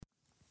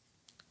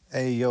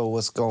Hey, yo,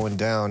 what's going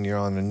down? You're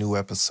on a new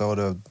episode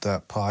of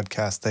that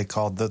podcast they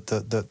called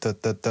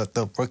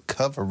the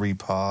Recovery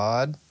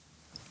Pod.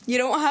 You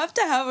don't have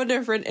to have a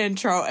different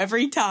intro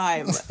every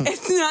time.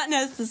 It's not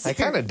necessary. I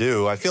kind of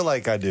do. I feel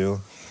like I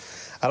do.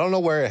 I don't know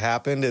where it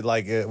happened. It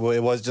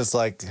was just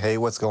like, hey,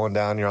 what's going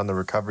down? You're on the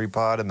Recovery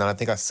Pod. And then I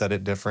think I said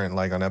it different,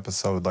 like on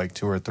episode like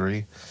 2 or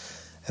 3.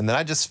 And then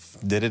I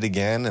just did it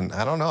again. And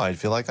I don't know. I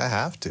feel like I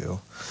have to.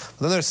 But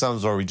then there's some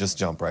where we just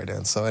jump right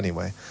in. So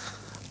anyway,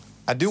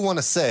 I do want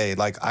to say,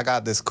 like, I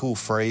got this cool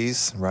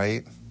phrase,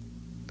 right?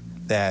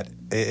 That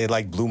it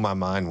like blew my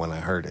mind when I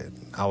heard it.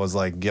 I was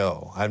like,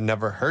 yo, I've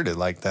never heard it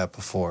like that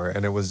before.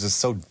 And it was just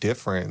so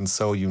different and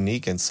so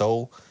unique and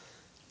so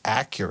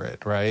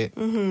accurate, right?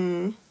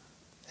 Mm-hmm.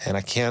 And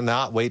I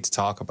cannot wait to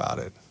talk about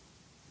it.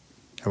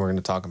 And we're going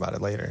to talk about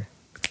it later.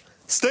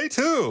 Stay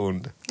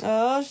tuned.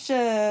 Oh,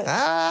 shit.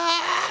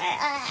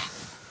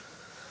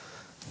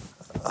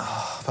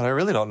 But I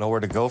really don't know where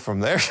to go from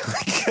there.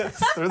 I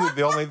guess it's really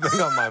the only thing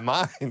on my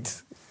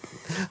mind.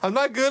 I'm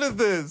not good at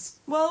this.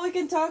 Well, we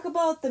can talk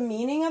about the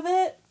meaning of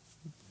it.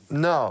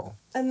 No.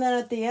 And then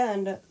at the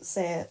end,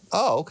 say it.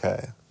 Oh,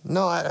 okay.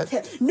 No,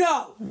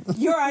 No!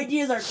 Your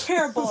ideas are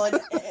terrible,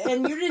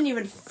 and you didn't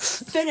even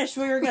finish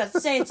what you were going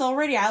to say. I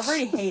already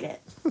hate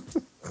it.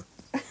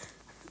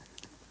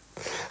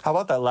 How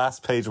about that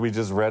last page we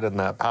just read in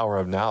that Power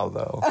of Now,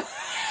 though?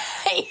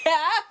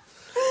 Yeah.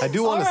 I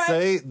do want to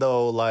say,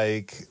 though,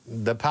 like,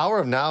 the Power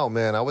of Now,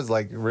 man, I was,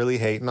 like, really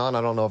hating on.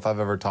 I don't know if I've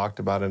ever talked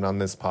about it on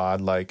this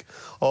pod. Like,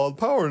 oh, the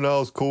Power of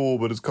Now is cool,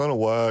 but it's kind of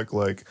whack.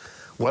 Like,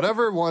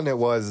 whatever one it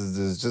was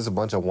is just a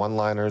bunch of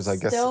one-liners, I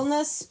guess.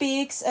 Stillness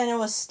speaks, and it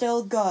was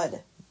still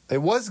good.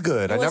 It was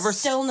good.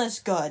 Stillness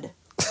good.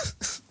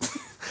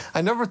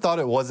 I never thought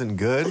it wasn't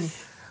good.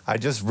 I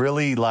just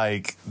really,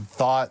 like,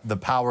 thought the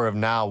Power of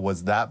Now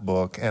was that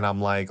book. And I'm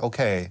like,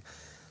 okay,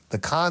 the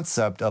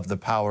concept of the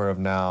Power of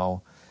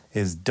Now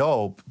is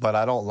dope, but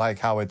I don't like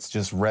how it's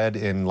just read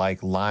in,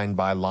 like,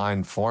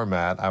 line-by-line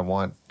format. I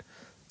want,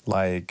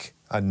 like,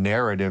 a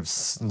narrative,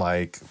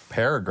 like,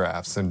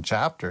 paragraphs and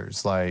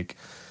chapters. Like,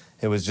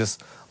 it was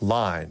just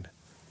line,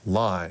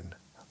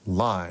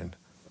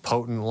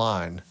 potent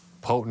line.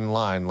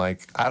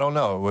 Like, I don't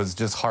know. It was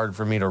just hard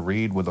for me to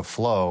read with a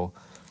flow.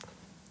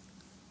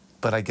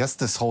 But I guess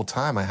this whole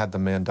time I had the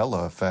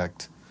Mandela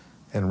effect.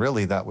 And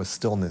really, that was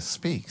Stillness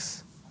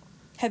Speaks.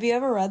 Have you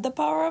ever read The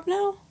Power of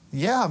Now?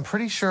 Yeah, I'm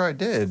pretty sure I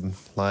did.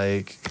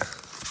 Like,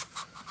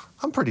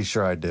 I'm pretty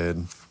sure I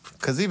did.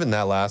 Because even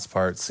that last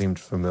part seemed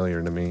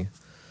familiar to me.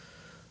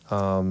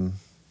 But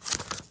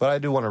I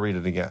do want to read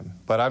it again.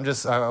 But I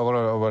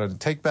want to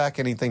take back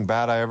anything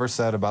bad I ever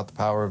said about The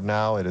Power of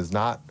Now. It is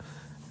not...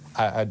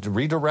 I'd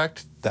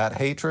redirect that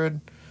hatred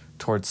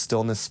towards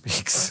Stillness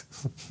Speaks.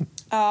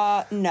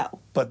 No.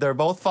 But they're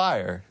both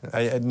fire.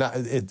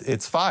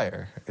 It's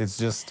fire. It's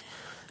just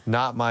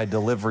not my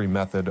delivery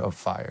method of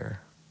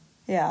fire.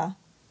 Yeah.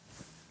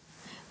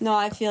 No,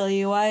 I feel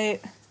you.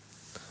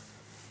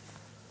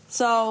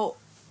 So,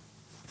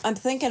 I'm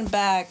thinking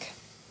back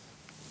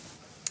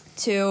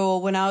to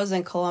when I was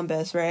in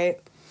Columbus, right?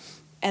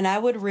 And I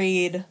would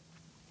read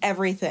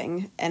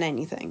everything and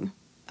anything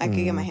I could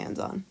get my hands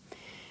on.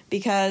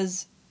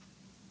 Because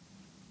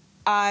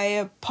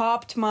I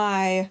popped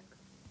my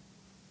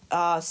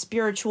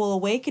spiritual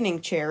awakening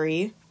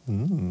cherry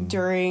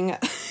during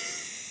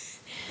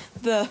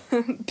the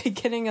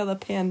beginning of the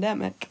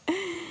pandemic.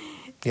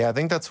 Yeah, I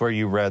think that's where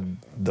you read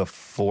the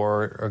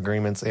 4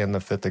 agreements and the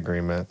 5th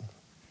agreement.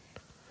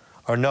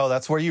 Or no,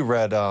 that's where you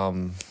read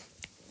the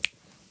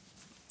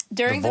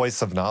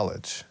Voice of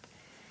Knowledge.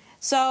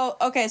 So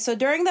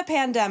during the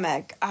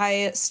pandemic,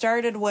 I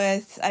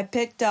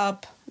picked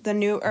up The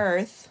New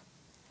Earth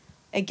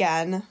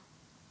again.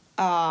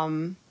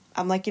 I'm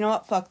like, you know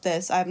what? Fuck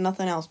this. I have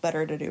nothing else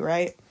better to do,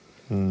 right?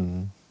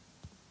 And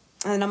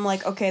I'm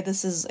like, okay,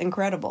 this is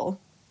incredible.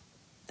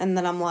 And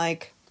then I'm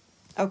like,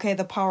 okay,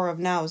 The Power of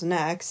Now is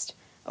next.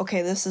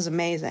 Okay, this is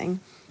amazing.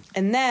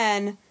 And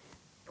then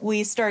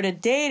we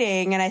started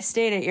dating, and I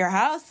stayed at your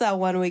house that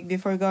one week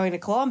before going to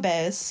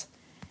Columbus,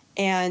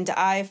 and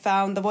I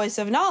found The Voice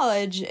of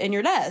Knowledge in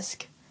your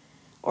desk.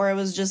 Or it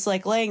was just,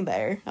 like, laying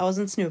there. I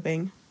wasn't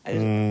snooping.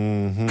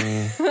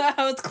 I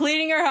was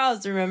cleaning your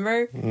house,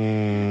 remember?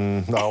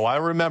 Oh, I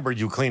remember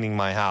you cleaning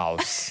my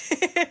house.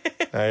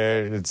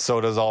 So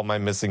does all my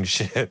missing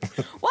shit.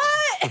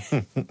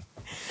 What?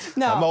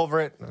 No. I'm over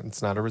it.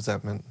 It's not a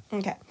resentment.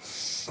 Okay.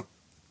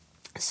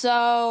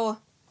 So,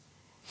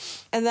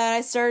 and then I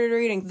started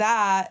reading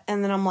that,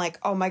 and then I'm like,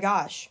 oh my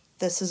gosh,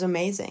 this is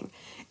amazing.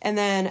 And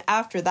then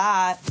after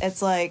that,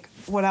 it's like,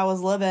 when I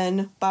was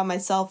living by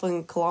myself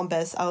in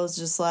Columbus, I was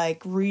just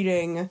like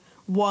reading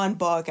one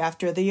book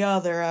after the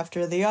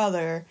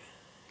other.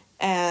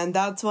 And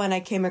that's when I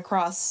came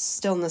across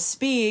Stillness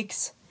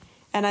Speaks,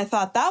 and I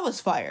thought that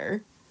was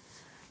fire.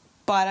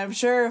 But I'm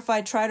sure if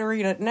I try to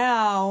read it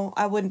now,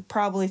 I wouldn't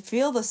probably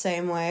feel the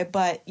same way.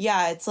 But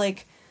yeah, it's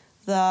like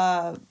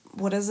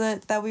what is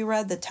it that we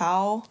read? The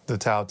Tao? The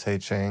Tao Te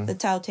Ching. The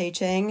Tao Te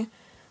Ching,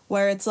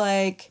 where it's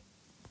like,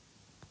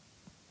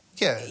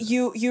 Yeah.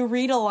 You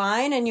read a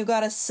line and you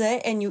gotta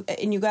sit and you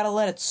gotta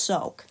let it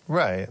soak.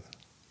 Right.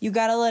 You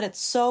gotta let it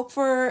soak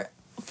for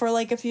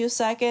like a few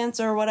seconds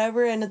or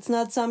whatever, and it's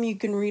not something you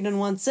can read in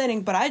one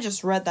sitting. But I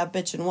just read that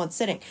bitch in one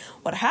sitting.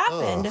 What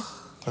happened? Ugh,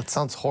 that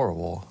sounds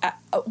horrible.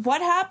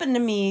 What happened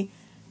to me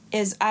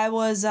is I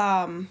was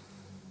I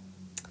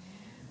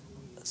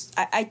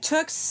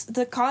took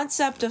the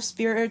concept of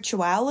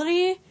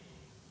spirituality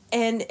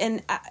and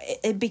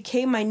it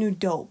became my new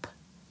dope.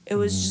 It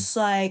was just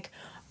like,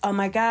 oh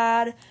my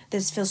God,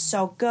 this feels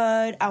so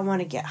good. I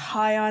want to get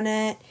high on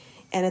it.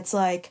 And it's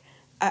like,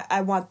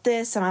 I want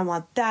this and I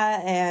want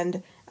that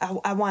and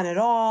I want it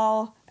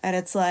all. And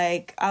it's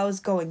like, I was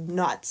going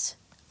nuts.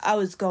 I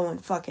was going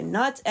fucking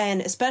nuts.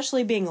 And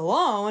especially being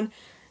alone,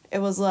 it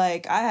was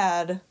like I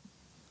had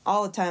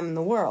all the time in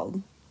the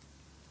world.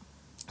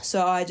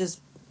 So I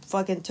just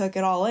fucking took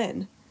it all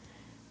in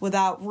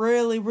without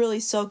really, really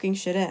soaking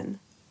shit in.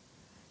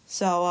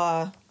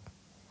 So,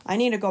 I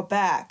need to go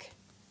back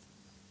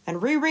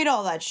and reread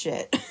all that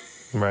shit.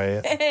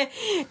 Right.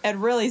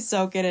 And really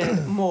soak it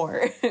in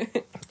more.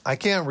 I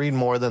can't read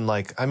more than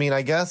I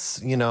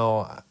guess,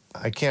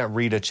 I can't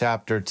read a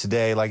chapter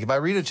today. Like if I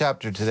read a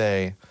chapter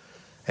today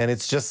and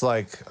it's just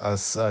like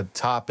a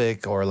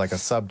topic or like a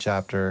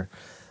subchapter,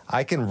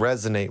 I can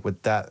resonate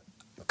with that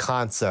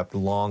concept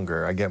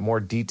longer. I get more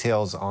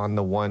details on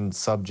the one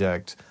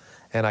subject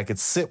and I could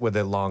sit with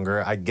it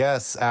longer. I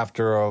guess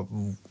after a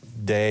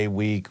day,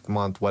 week,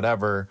 month,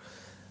 whatever,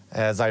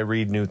 as I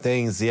read new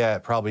things,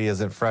 it probably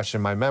isn't fresh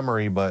in my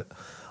memory, but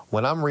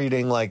when I'm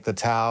reading like the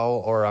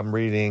Tao or I'm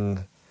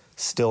reading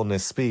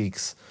Stillness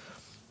Speaks,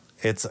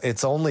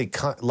 it's only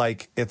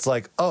it's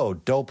like, oh,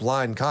 dope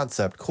line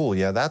concept, cool,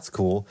 yeah, that's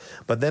cool.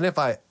 But then if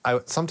I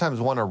sometimes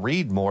want to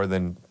read more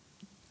than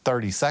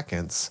 30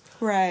 seconds,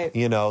 right?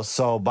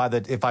 So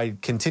if I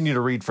continue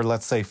to read for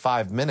let's say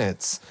 5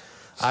 minutes,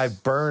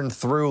 I've burned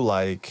through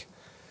like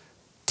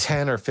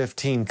 10 or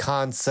 15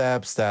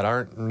 concepts that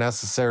aren't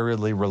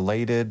necessarily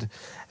related,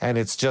 and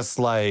it's just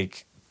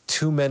like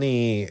too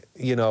many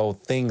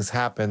things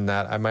happen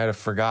that I might have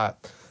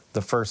forgot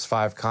the first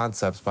 5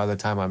 concepts by the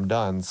time I'm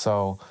done.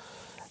 So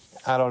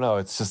I don't know,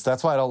 it's just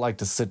that's why I don't like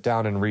to sit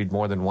down and read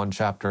more than one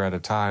chapter at a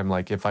time,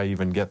 like if I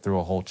even get through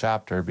a whole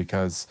chapter,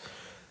 because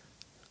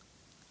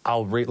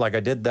I'll read, like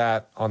I did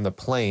that on the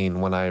plane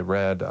when I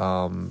read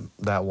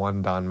that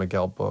one Don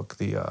Miguel book,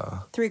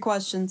 the 3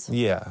 Questions.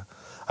 Yeah.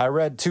 I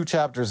read 2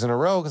 chapters in a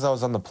row because I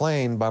was on the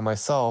plane by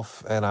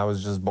myself and I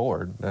was just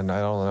bored. And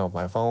I don't know,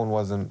 my phone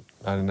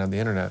I didn't have the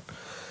internet.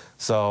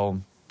 So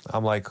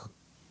I'm like,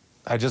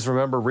 I just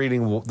remember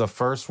reading the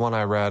first one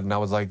I read and I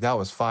was like, that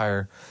was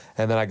fire.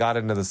 And then I got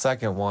into the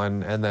second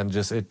one and then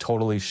it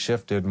totally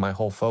shifted my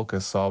whole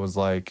focus. So I was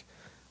like,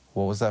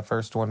 what was that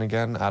first one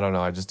again? I don't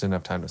know. I just didn't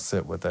have time to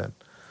sit with it.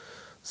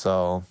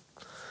 So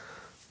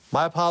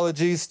my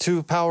apologies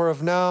to Power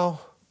of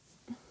Now.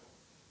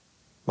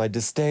 My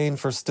disdain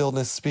for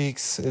Stillness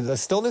Speaks.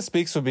 Stillness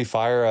Speaks would be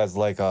fire as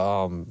like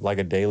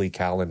a daily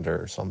calendar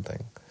or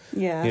something.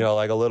 Yeah.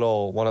 Like a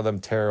little one of them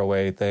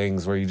tearaway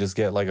things where you just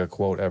get like a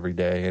quote every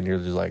day and you're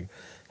just like,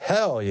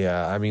 hell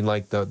yeah. I mean,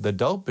 like the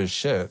dopest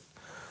shit.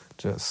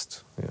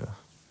 Just, yeah.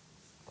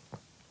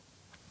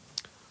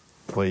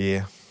 But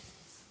yeah.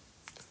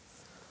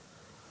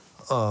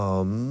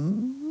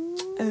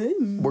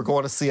 We're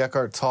going to see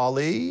Eckhart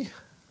Tolle.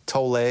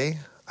 Tolle.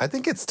 I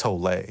think it's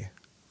Tolle.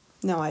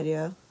 No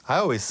idea. I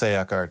always say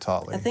Eckhart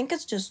Tolle. I think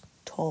it's just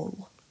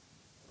Toll.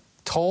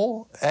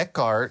 Toll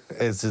Eckhart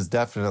is his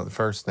definite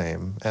first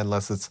name,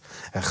 unless it's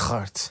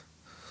Eckhart.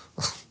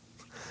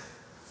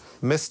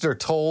 Mr.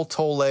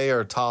 Tolle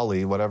or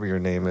Tolle, whatever your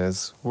name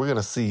is. We're going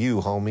to see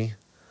you, homie.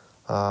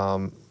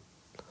 I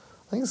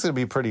think it's going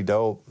to be pretty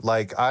dope.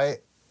 This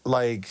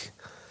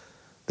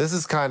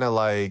is kind of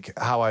like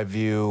how I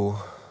view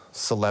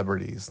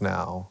celebrities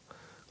now.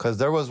 Because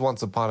there was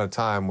once upon a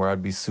time where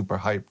I'd be super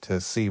hyped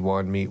to see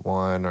one, meet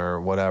one, or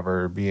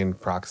whatever, be in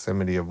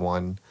proximity of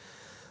one.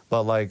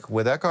 But like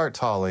with Eckhart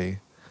Tolle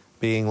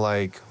being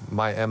like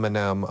my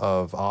Eminem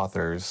of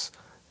authors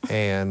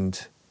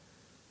and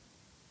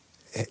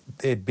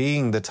it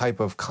being the type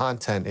of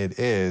content it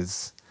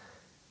is,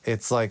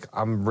 it's like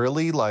I'm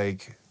really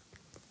like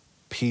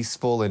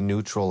peaceful and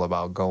neutral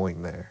about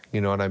going there. You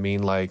know what I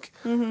mean? Like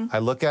I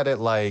look at it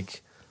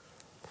like,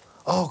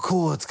 oh,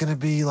 cool, it's going to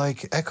be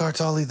like Eckhart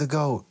Tolle the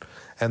GOAT.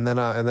 And then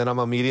I'm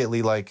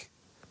immediately like,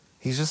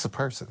 he's just a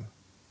person.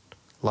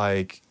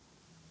 Like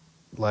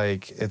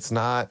it's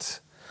not,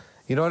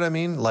 you know what I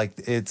mean? Like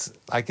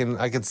I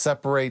can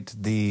separate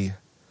the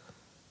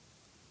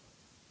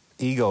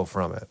ego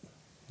from it,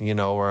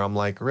 where I'm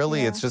like,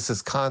 really, it's just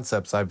his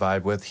concepts I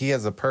vibe with. He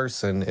as a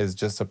person is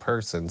just a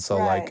person. So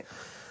right. Like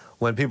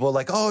when people are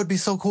like, oh, it'd be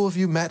so cool if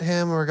you met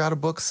him or got a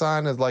book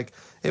signed, it's like,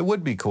 it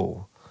would be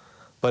cool.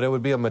 But it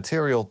would be a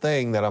material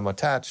thing that I'm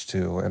attached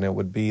to. And it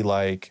would be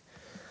like,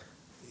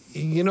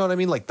 you know what I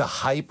mean? Like the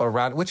hype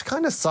around, which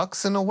kind of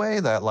sucks in a way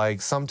that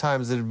like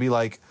sometimes it'd be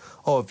like,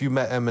 oh, if you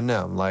met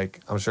Eminem, like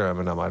I'm sure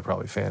Eminem, I'd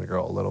probably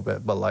fangirl a little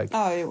bit. But like,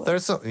 oh, you would.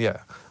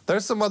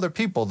 There's some other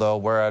people though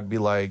where I'd be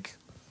like,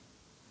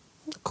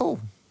 cool.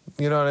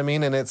 You know what I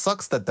mean? And it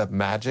sucks that the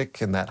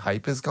magic and that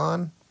hype is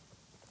gone.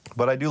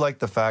 But I do like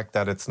the fact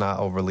that it's not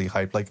overly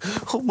hyped. Like,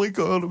 oh my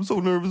God, I'm so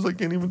nervous. I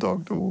can't even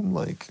talk to him.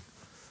 Like,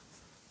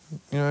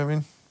 you know what I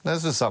mean?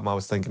 That's just something I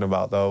was thinking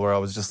about, though, where I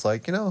was just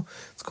like,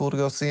 it's cool to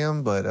go see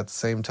him. But at the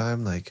same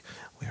time, like,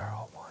 we are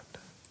all one.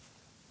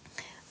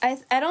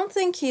 I don't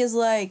think he's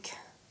like...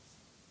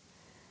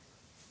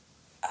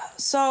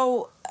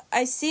 So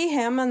I see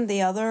him and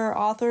the other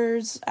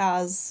authors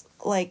as,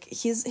 like,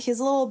 he's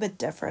a little bit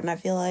different, I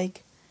feel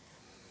like.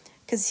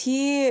 Because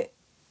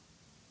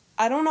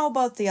I don't know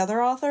about the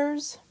other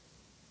authors,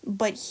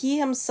 but he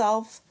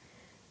himself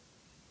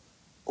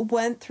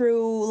went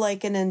through,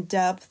 like, an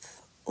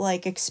in-depth,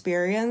 like,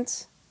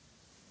 experience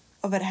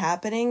of it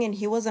happening, and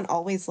he wasn't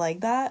always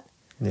like that.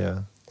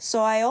 Yeah.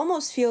 So I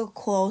almost feel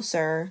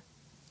closer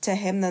to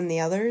him than the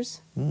others.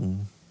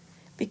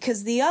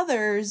 Because the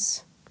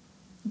others,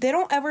 they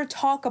don't ever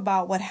talk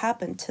about what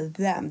happened to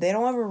them. They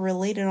don't ever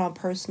relate it on a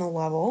personal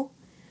level.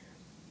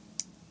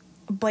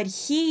 But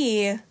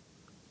he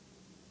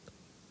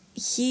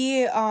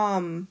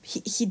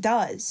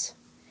does.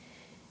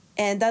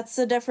 And that's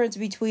the difference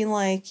between,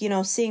 like,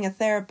 seeing a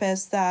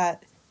therapist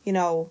that,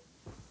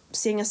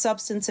 seeing a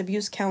substance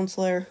abuse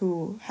counselor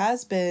who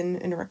has been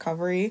in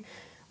recovery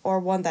or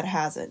one that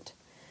hasn't.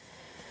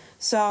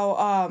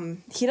 So,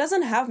 he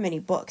doesn't have many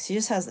books. He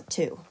just has the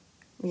 2,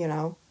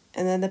 And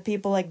then the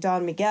people like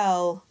Don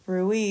Miguel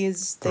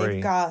Ruiz, 3.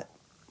 they've got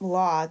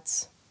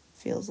lots,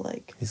 feels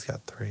like. He's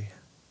got 3.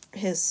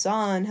 His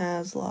son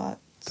has lots.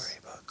 3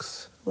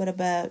 books. What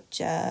about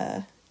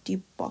Deepak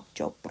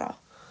Chopra?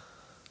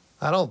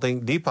 I don't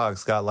think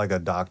Deepak's got, like, a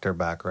doctor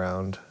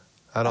background.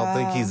 I don't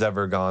think he's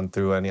ever gone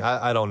through any...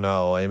 I don't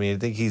know. I mean, I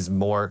think he's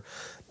more...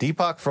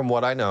 Deepak, from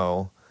what I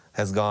know,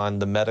 has gone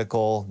the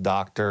medical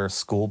doctor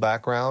school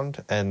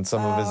background, and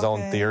some of his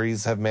own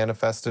theories have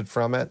manifested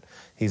from it.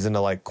 He's into,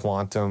 like,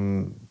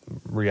 quantum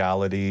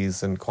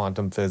realities and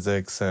quantum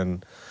physics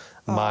and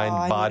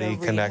mind-body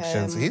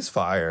connections. He's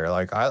fire.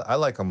 Like, I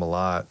like him a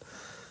lot.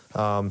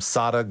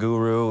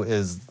 Sadhguru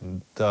is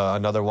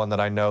another one that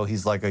I know.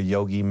 He's like a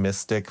yogi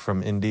mystic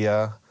from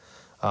India.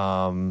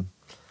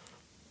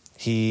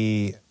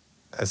 He,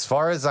 as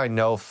far as I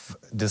know,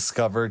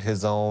 discovered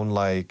his own,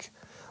 like,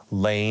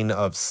 lane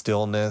of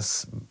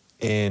stillness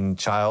in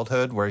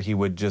childhood where he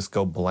would just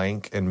go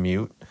blank and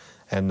mute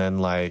and then,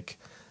 like,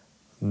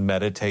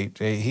 meditate.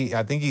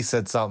 I think he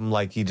said something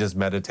like he just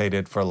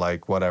meditated for,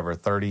 like,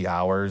 30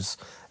 hours,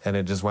 and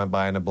it just went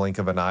by in a blink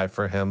of an eye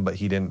for him, but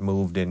he didn't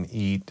move, didn't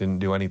eat, didn't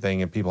do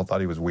anything, and people thought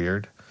he was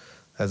weird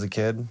as a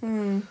kid.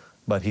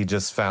 But he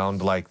just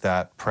found, like,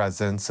 that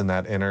presence and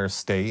that inner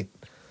state.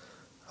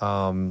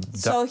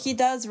 So he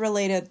does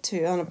relate it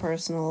to, on a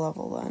personal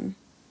level, then,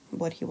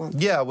 what he wants.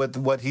 Yeah, with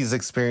what he's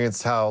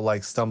experienced, how,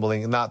 like,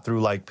 stumbling, not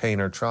through, like, pain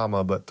or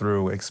trauma, but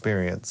through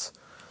experience.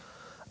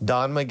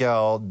 Don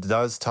Miguel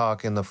does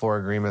talk in the 4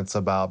 Agreements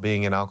about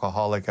being an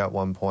alcoholic at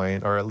one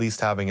point, or at least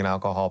having an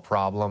alcohol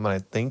problem, and I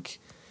think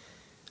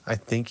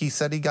he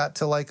said he got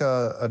to, like,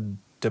 a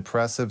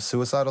depressive,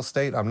 suicidal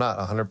state. I'm not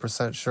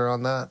 100% sure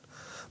on that.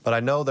 But I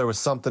know there was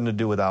something to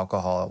do with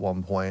alcohol at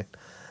one point.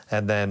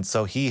 And then,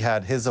 so he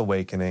had his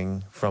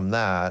awakening from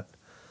that.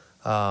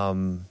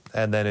 And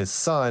then his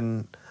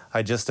son,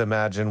 I just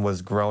imagine,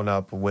 was grown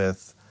up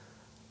with,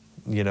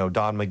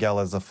 Don Miguel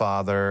as a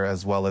father,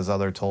 as well as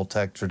other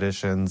Toltec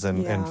traditions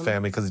and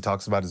family, because he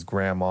talks about his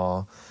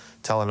grandma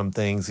telling him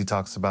things. He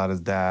talks about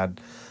his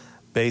dad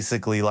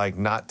basically, like,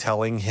 not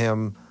telling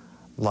him,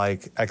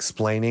 like,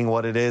 explaining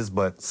what it is,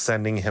 but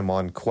sending him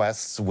on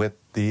quests with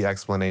the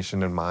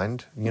explanation in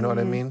mind. You know what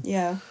I mean?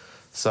 Yeah.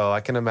 So I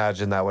can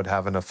imagine that would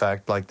have an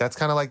effect. Like, that's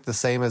kind of like the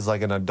same as,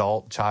 like, an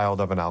adult child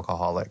of an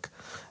alcoholic.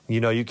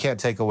 You can't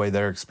take away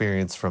their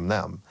experience from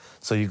them.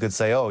 So you could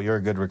say, oh, you're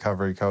a good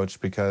recovery coach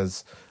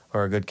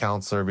or a good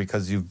counselor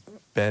because you've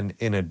been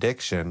in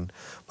addiction,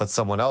 but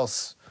someone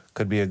else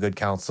could be a good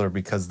counselor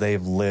because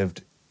they've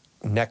lived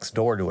next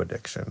door to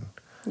addiction.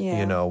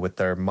 Yeah. With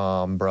their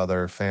mom,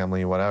 brother,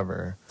 family,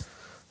 whatever.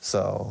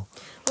 So.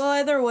 Well,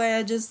 either way,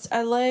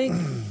 I like,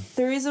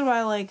 the reason why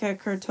I like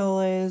Eckhart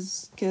Tolle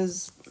is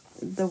because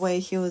the way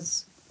he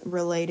was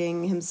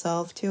relating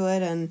himself to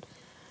it, and,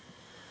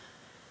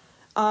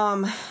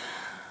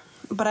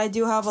 but I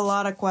do have a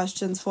lot of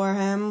questions for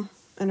him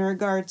in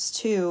regards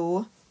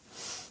to,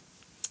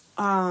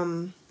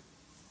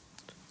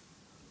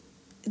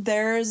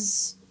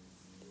 there's,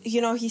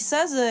 he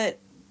says it,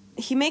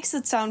 he makes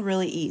it sound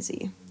really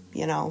easy.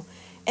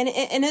 And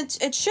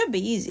it should be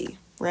easy,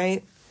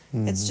 right?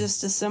 Mm-hmm. It's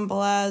just as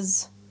simple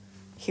as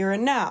here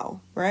and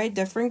now, right?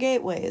 Different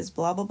gateways,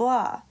 blah, blah,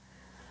 blah.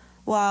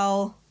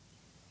 Well,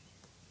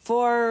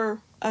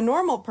 for a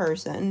normal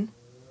person,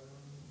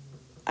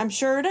 I'm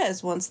sure it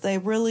is once they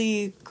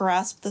really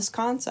grasp this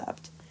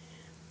concept.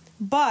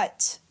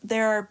 But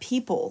there are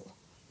people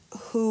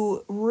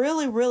who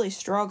really, really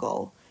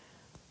struggle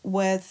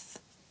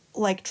with,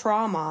 like,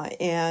 trauma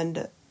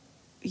and,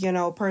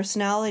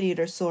 personality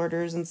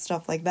disorders and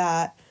stuff like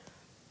that,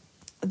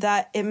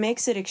 that it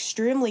makes it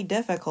extremely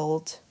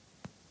difficult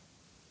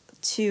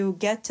to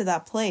get to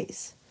that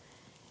place?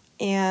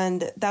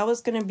 And that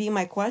was going to be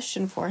my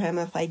question for him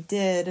if I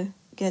did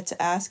get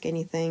to ask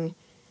anything.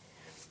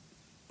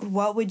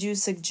 What would you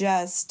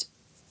suggest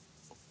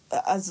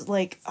as,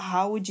 like,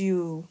 how would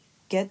you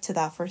get to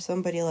that for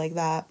somebody like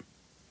that?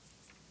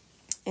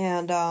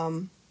 And I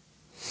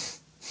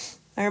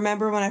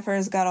remember when I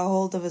first got a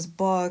hold of his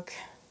book,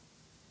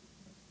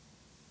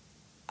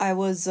 I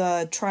was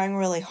trying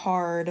really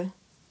hard.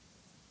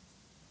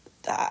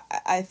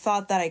 I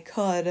thought that I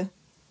could,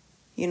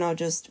 you know,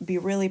 just be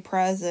really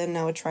present.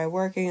 I would try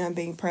working on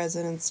being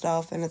present and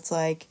stuff. And it's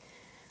like,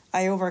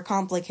 I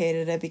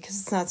overcomplicated it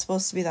because it's not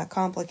supposed to be that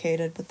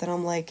complicated. But then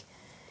I'm like,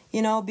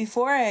 you know,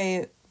 before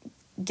I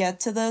get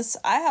to this,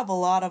 I have a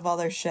lot of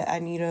other shit I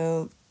need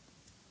to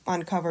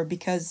uncover,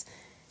 because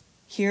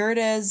here it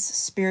is,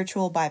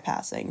 spiritual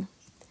bypassing.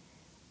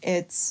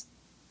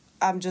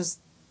 I'm just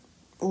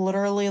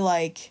literally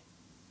like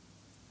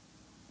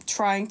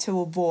trying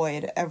to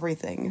avoid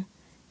everything.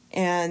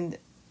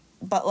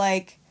 But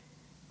like,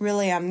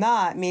 really I'm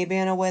not. Maybe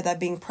in a way that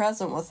being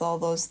present with all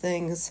those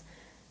things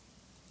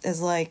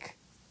is like,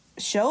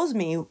 shows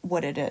me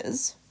what it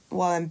is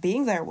while I'm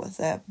being there with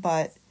it.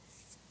 But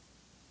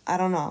I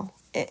don't know.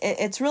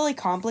 It's really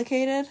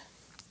complicated.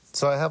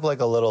 So I have like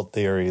a little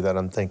theory that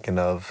I'm thinking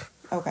of.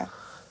 Okay.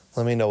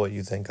 Let me know what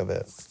you think of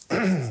it.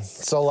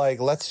 So like,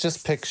 let's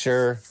just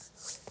picture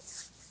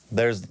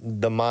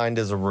the mind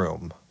is a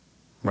room,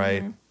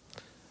 right?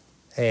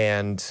 Mm-hmm.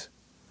 And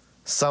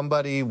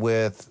somebody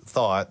with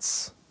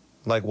thoughts,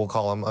 like we'll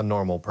call them a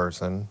normal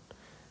person,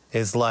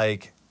 is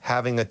like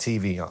having a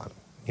TV on.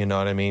 You know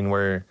what I mean?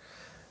 Where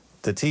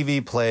the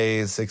TV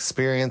plays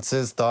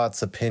experiences,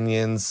 thoughts,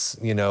 opinions,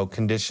 you know,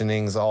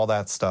 conditionings, all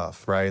that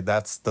stuff, right?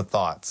 That's the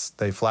thoughts.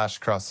 They flash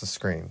across the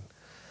screen,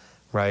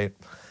 right?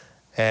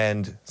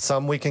 And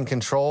some we can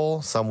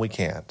control, some we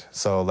can't.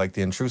 So like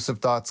the intrusive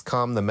thoughts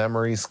come, the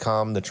memories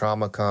come, the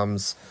trauma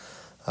comes.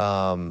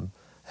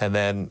 And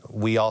then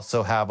we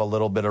also have a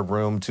little bit of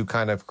room to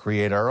kind of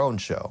create our own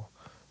show,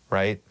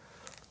 right?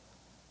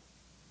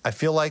 I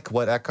feel like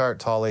what Eckhart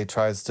Tolle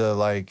tries to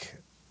like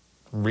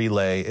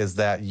relay is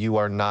that you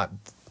are not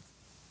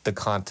the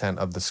content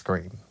of the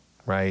screen,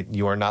 right?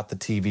 You are not the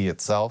TV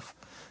itself.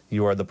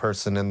 You are the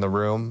person in the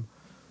room.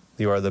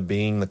 You are the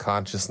being, the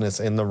consciousness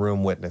in the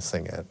room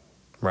witnessing it,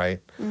 right?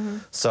 Mm-hmm.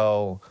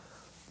 So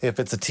if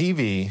it's a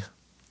TV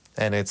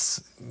and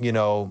it's, you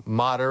know,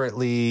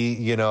 moderately,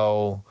 you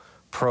know,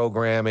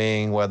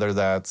 programming, whether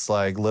that's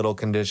like little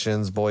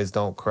conditions, boys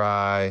don't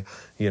cry,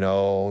 you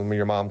know,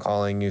 your mom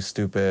calling you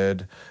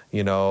stupid,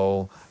 you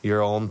know,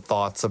 your own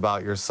thoughts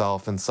about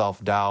yourself and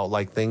self-doubt,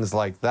 like things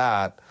like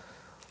that,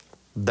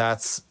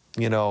 that's,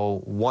 you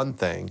know, one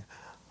thing.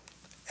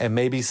 And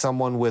maybe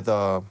someone with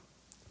a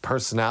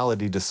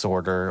personality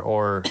disorder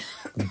or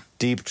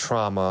deep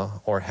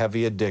trauma or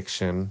heavy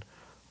addiction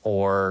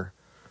or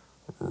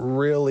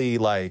really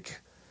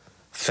like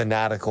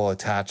fanatical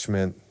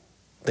attachment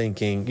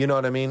thinking, you know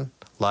what I mean?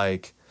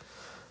 Like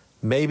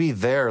maybe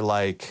they're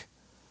like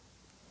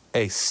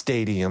a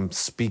stadium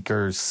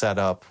speakers set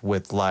up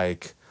with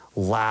like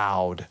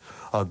loud,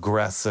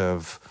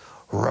 aggressive,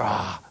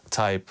 rah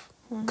type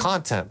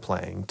content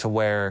playing, to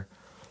where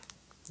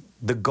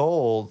the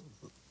goal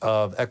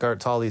of Eckhart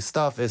Tolle's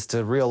stuff is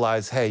to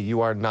realize, hey,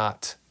 you are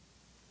not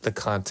the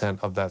content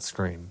of that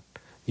screen.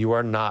 You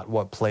are not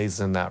what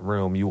plays in that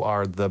room. You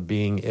are the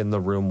being in the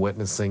room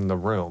witnessing the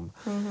room.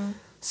 Mm-hmm.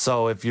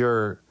 So if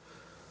your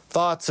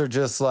thoughts are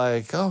just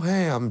like, oh,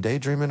 hey, I'm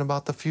daydreaming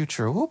about the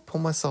future. Whoop,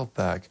 pull myself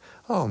back.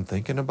 Oh, I'm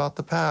thinking about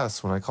the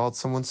past when I called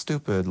someone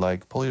stupid.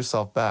 Like, pull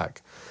yourself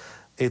back.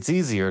 It's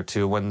easier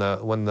to when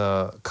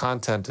the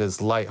content is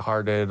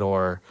lighthearted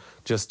or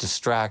just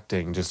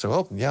distracting. Just,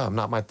 oh, yeah, I'm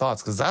not my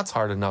thoughts. Because that's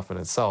hard enough in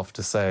itself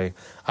to say,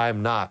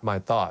 I'm not my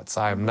thoughts.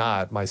 I'm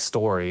not my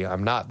story.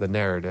 I'm not the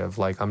narrative.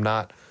 Like, I'm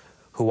not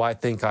who I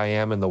think I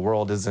am, and the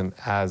world isn't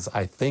as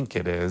I think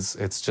it is.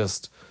 It's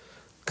just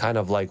kind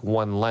of like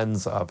one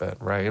lens of it,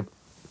 right?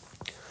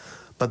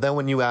 But then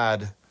when you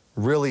add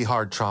really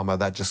hard trauma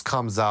that just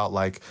comes out,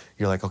 like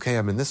you're like, okay,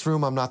 I'm in this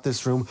room, I'm not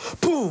this room,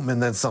 boom,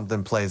 and then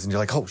something plays and you're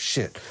like, oh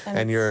shit,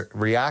 and you're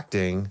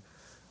reacting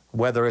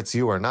whether it's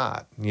you or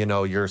not, you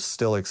know, you're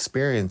still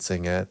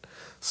experiencing it.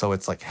 So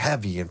it's like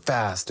heavy and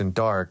fast and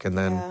dark, and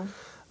then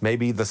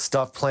maybe the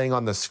stuff playing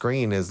on the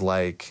screen is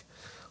like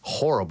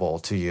horrible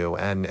to you,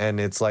 and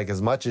it's like,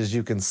 as much as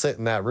you can sit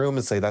in that room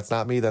and say, that's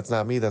not me, that's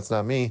not me, that's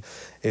not me,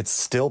 it's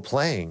still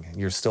playing,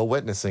 you're still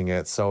witnessing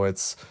it. So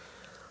it's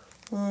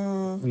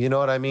you know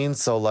what I mean?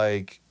 So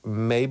like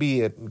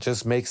maybe it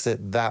just makes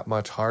it that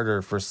much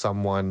harder for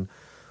someone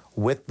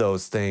with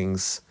those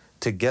things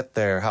to get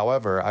there.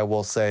 However, I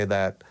will say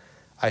that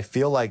I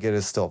feel like it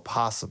is still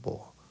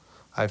possible.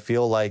 I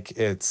feel like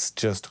it's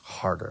just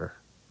harder,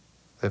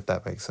 if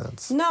that makes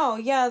sense. No,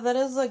 yeah, that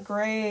is a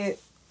great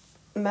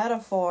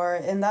metaphor,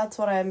 and that's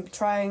what I'm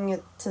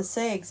trying to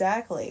say,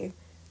 exactly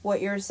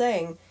what you're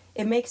saying.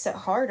 It makes it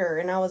harder,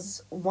 and I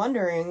was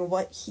wondering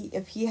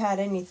if he had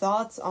any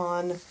thoughts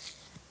on,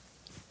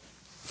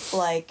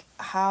 like,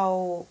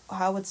 how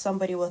would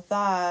somebody with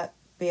that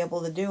be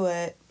able to do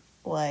it,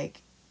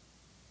 like,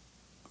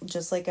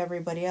 just like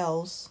everybody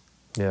else.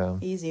 Yeah.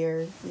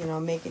 Easier,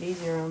 make it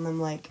easier on them,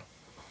 like,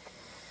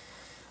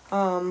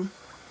 Yeah,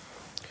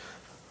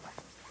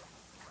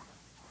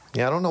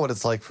 I don't know what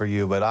it's like for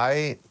you, but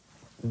I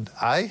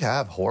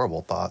have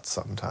horrible thoughts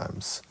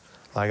sometimes.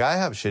 Like, I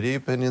have shitty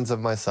opinions of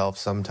myself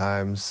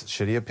sometimes,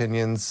 shitty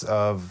opinions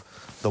of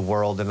the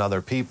world and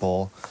other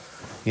people.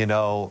 They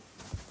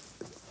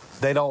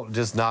don't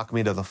just knock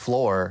me to the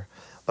floor,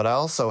 but I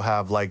also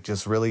have, like,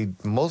 just really,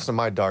 most of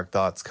my dark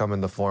thoughts come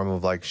in the form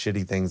of, like,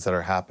 shitty things that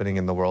are happening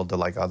in the world to,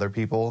 like, other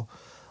people.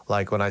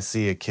 Like, when I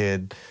see a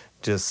kid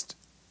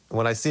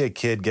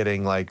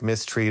getting, like,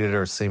 mistreated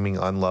or seeming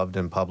unloved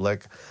in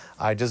public,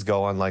 I just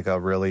go on, like, a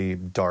really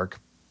dark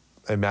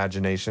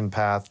imagination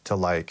path to,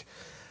 like,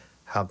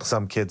 how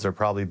some kids are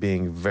probably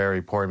being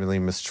very poorly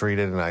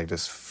mistreated, and I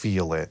just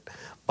feel it.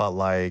 But,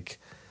 like,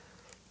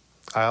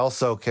 I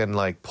also can,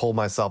 like, pull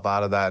myself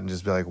out of that and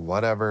just be like,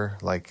 whatever,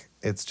 like,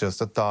 it's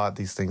just a thought,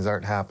 these things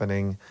aren't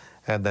happening,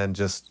 and then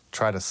just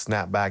try to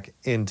snap back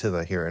into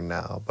the here and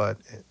now. But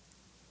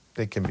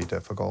it can be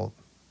difficult.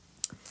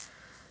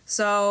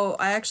 So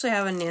I actually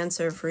have an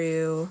answer for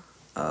you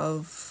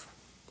of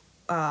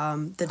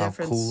the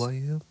difference. How cool are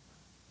you?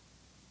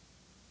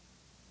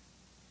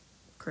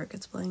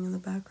 Crickets playing in the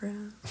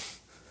background.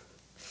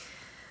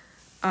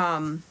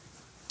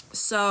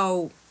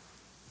 So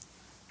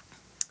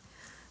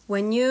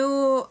when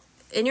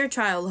in your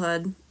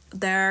childhood,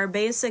 there are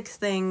basic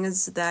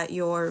things that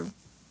your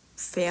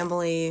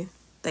family,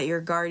 that your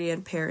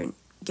guardian parent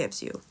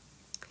gives you.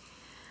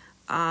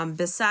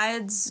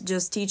 Besides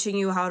just teaching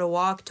you how to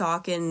walk,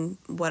 talk, and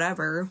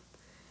whatever,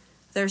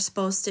 they're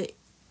supposed to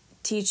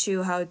teach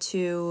you how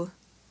to,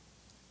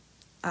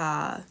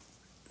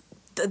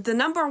 the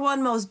number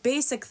one most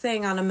basic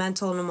thing on a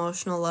mental and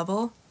emotional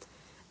level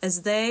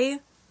is they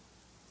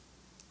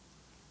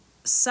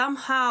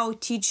somehow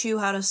teach you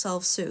how to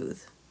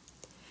self-soothe.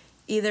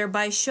 Either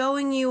by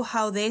showing you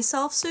how they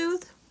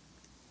self-soothe,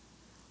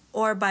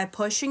 or by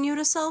pushing you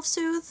to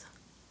self-soothe,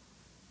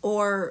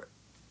 or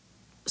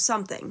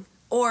something.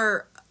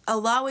 Or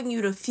allowing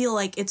you to feel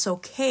like it's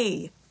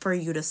okay for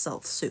you to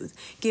self-soothe.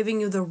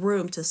 Giving you the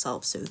room to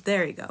self-soothe.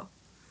 There you go.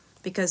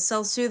 Because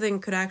self-soothing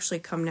could actually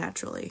come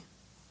naturally.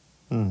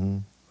 Mm-hmm.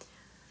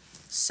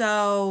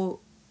 So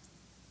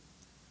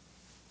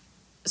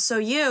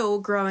you,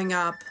 growing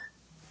up...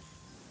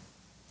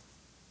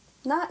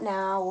 Not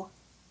now.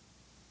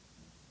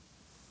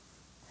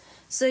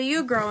 So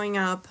you, growing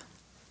up,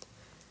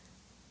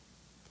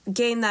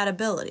 gain that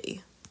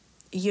ability.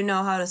 You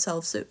know how to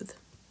self-soothe,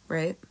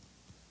 right?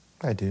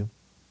 I do.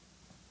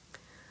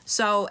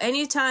 So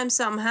anytime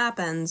something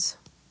happens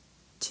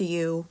to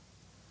you,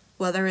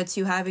 whether it's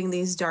you having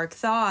these dark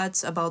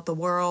thoughts about the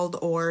world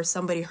or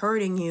somebody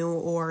hurting you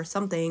or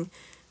something,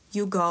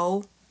 you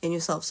go and you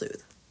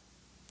self-soothe.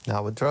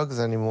 Not with drugs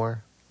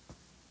anymore.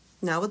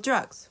 Not with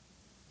drugs.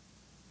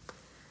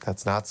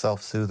 That's not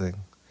self-soothing.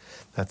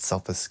 That's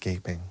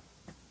self-escaping.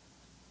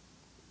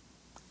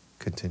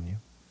 Continue.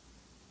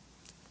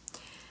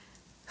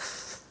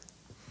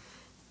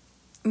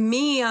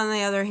 Me, on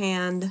the other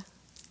hand,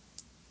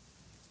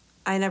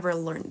 I never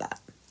learned that.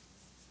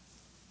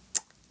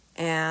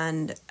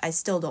 And I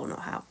still don't know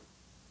how.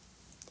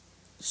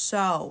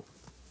 So,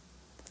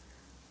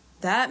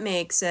 that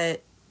makes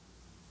it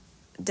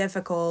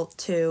difficult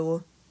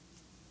to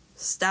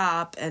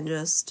stop and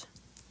just,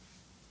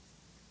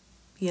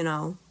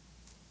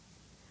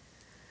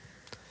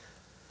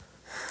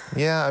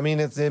 Yeah, I mean,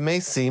 it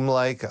may seem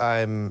like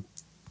I'm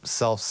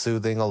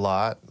self-soothing a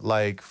lot.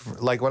 Like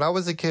when I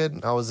was a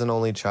kid, I was an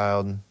only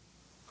child.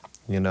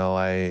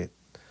 I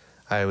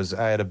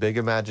had a big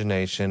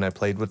imagination. I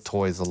played with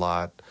toys a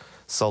lot.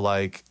 So,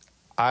 like,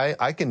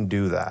 I can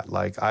do that.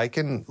 Like, I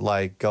can,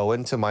 like, go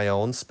into my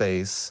own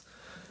space,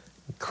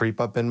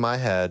 creep up in my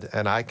head,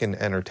 and I can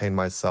entertain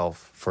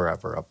myself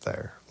forever up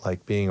there.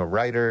 Like, being a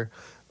writer,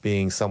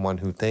 being someone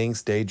who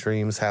thinks,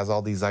 daydreams, has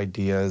all these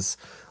ideas.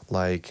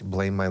 Like,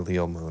 blame my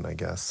Leo moon, I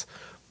guess.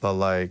 But,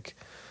 like,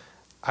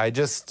 I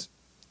just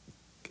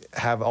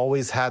have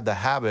always had the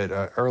habit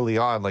early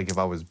on, like, if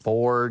I was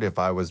bored, if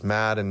I was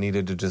mad and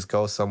needed to just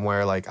go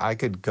somewhere, like, I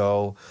could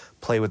go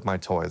play with my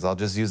toys. I'll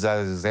just use that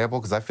as an example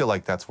because I feel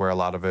like that's where a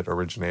lot of it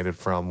originated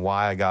from,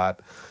 why I got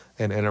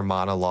an inner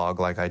monologue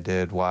like I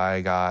did, why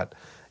I got,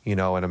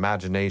 an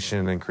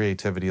imagination and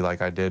creativity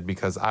like I did,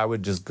 because I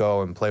would just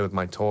go and play with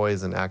my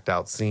toys and act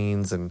out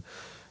scenes and,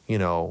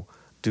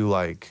 do,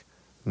 like,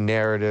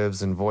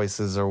 narratives and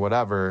voices or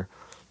whatever,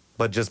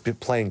 but just be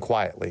playing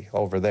quietly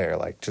over there.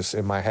 Like, just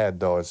in my head,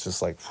 though, it's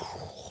just like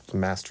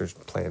master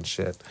plan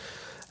shit.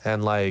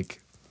 And, like,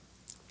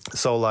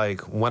 so, like,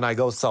 when I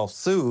go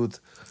self-soothe,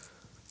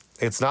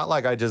 it's not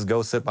like I just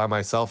go sit by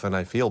myself and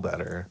I feel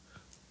better.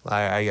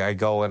 I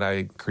go and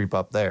I creep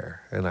up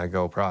there and I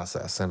go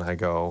process and I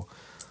go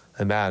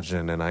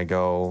imagine and I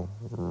go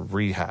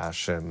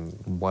rehash and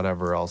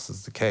whatever else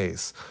is the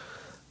case.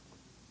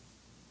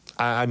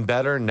 I'm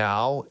better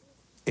now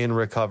in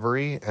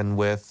recovery and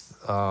with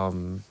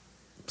some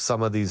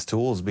of these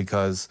tools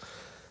because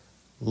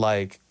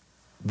like,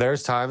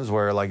 there's times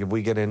where, like, if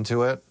we get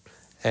into it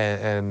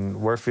and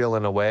we're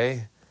feeling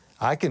away,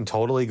 I can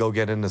totally go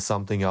get into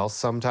something else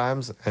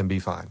sometimes and be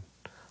fine.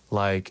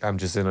 Like, I'm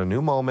just in a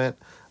new moment.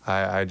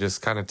 I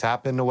just kind of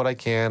tap into what I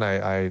can.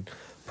 I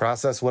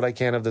process what I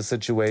can of the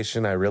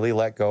situation. I really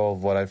let go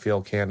of what I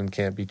feel can and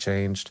can't be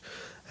changed.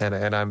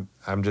 And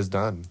I'm just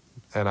done.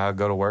 And I'll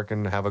go to work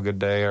and have a good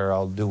day, or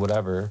I'll do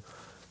whatever.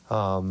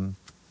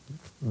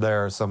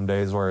 There are some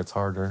days where it's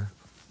harder.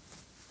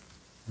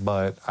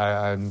 But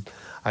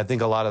I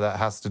think a lot of that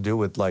has to do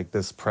with, like,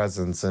 this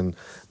presence, and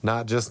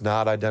not just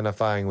not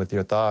identifying with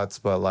your thoughts,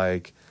 but,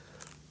 like,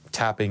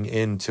 tapping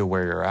into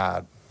where you're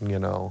at, you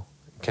know,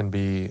 can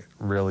be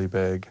really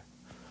big.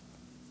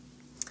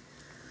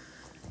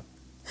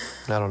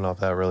 I don't know if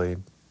that really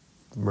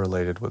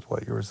related with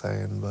what you were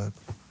saying, but...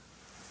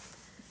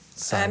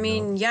 I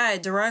mean, yeah,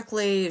 it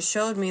directly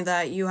showed me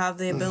that you have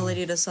the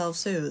ability to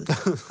self-soothe.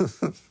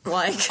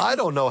 Like, I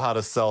don't know how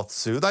to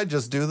self-soothe. I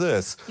just do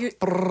this.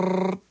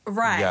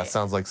 Right. Yeah, it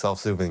sounds like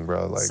self-soothing,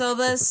 bro. Like, so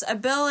this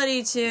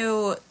ability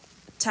to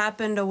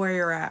tap into where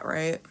you're at,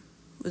 right,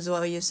 was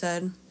what you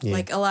said? Yeah.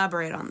 Like,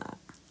 elaborate on that.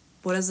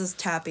 What is this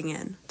tapping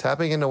in?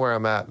 Tapping into where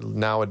I'm at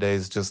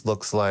nowadays just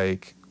looks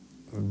like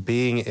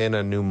being in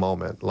a new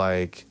moment.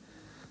 Like,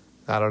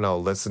 I don't know,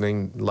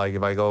 listening. Like,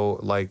 if I go,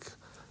 like...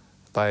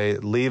 If I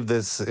leave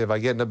this, if I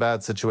get in a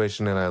bad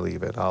situation and I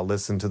leave it, I'll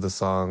listen to the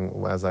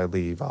song as I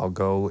leave. I'll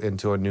go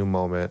into a new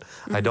moment.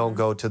 Mm-hmm. I don't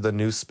go to the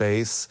new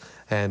space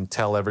and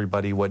tell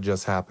everybody what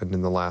just happened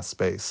in the last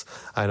space.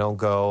 I don't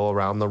go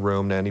around the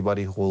room to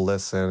anybody who will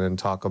listen and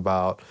talk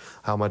about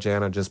how much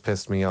Anna just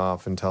pissed me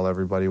off and tell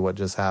everybody what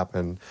just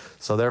happened.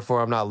 So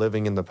therefore, I'm not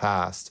living in the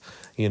past.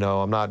 You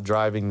know, I'm not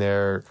driving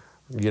there,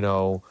 you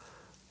know,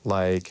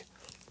 like...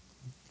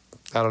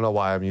 I don't know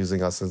why I'm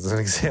using us as an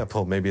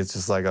example. Maybe it's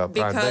just like a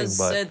prime thing,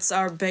 but it's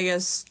our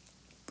biggest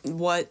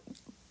what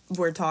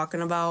we're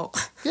talking about.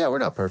 Yeah, we're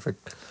not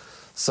perfect.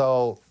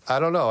 So,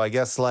 I don't know. I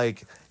guess,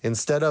 like,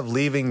 instead of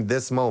leaving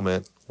this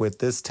moment with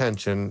this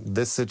tension,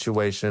 this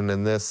situation,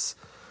 and this,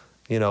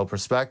 you know,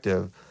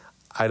 perspective,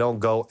 I don't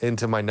go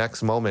into my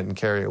next moment and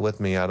carry it with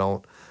me. I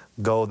don't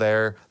go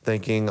there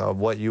thinking of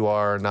what you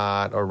are or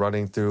not, or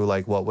running through,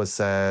 like, what was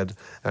said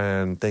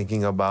and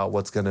thinking about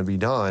what's going to be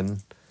done.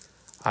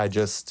 I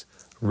just...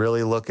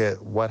 really look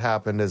at what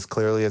happened as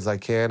clearly as I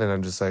can, and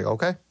I'm just like,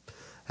 okay.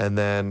 And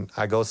then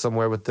I go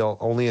somewhere with the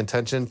only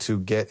intention to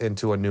get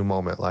into a new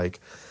moment.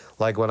 Like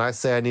when I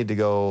say I need to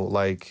go,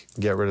 like,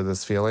 get rid of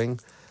this feeling,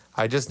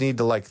 I just need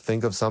to, like,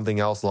 think of something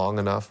else long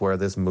enough where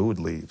this mood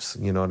leaves.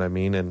 You know what I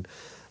mean? And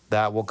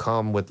that will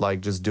come with,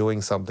 like, just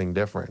doing something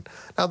different.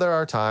 Now, there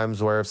are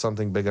times where if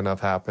something big enough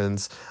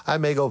happens, I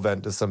may go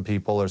vent to some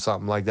people or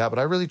something like that, but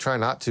I really try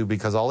not to,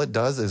 because all it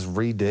does is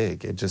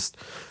re-dig. It just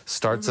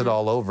starts it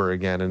all over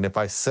again. And if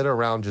I sit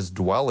around just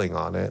dwelling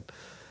on it,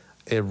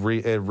 it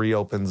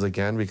reopens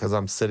again, because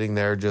I'm sitting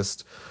there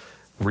just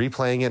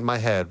replaying it in my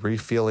head,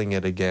 re-feeling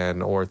it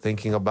again, or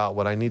thinking about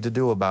what I need to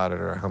do about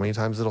it, or how many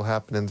times it'll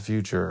happen in the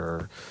future,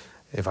 or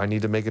if I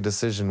need to make a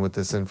decision with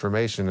this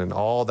information. And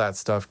all that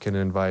stuff can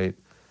invite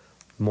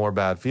more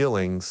bad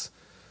feelings.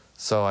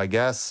 So I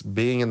guess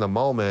being in the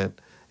moment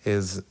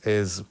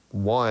is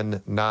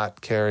one,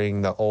 not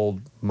carrying the old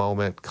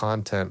moment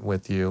content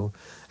with you,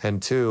 and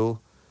two,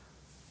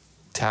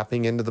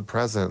 tapping into the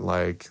present,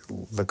 like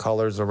the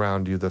colors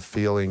around you, the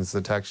feelings,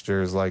 the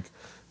textures, like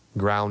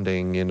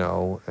grounding, you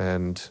know,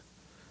 and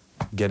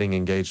getting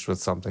engaged with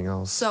something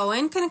else. So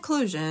in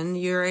conclusion,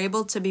 you're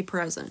able to be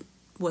present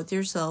with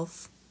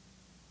yourself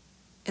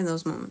in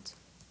those moments.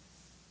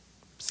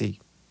 See.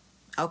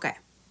 Okay.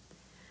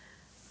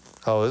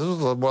 Oh, this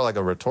was more like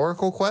a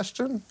rhetorical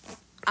question?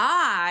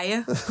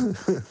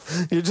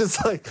 You're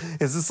just like,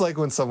 is this like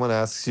when someone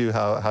asks you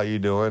how you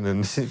doing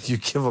and you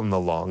give them the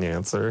long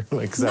answer?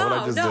 Like, is that what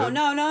I just did?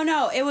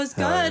 No. It was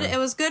good. Yeah. It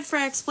was good for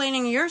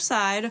explaining your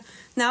side.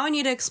 Now I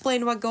need to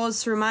explain what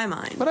goes through my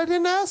mind. But I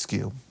didn't ask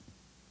you.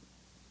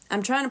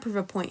 I'm trying to prove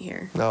a point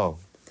here. No.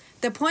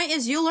 The point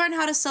is you learn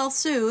how to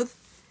self-soothe,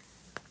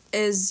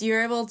 is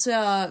you're able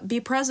to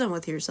be present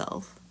with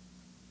yourself.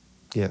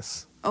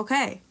 Yes.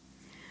 Okay.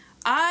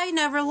 I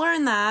never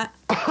learned that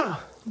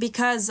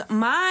because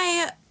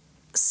my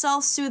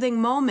self-soothing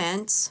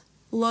moments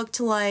looked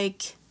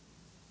like,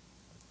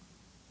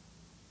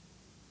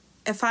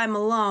 if I'm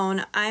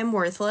alone, I'm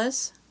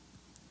worthless.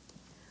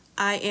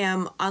 I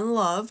am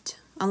unloved,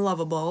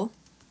 unlovable,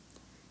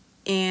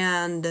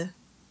 and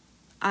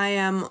I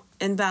am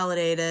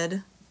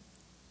invalidated,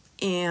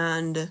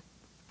 and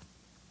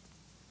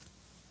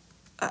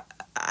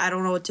I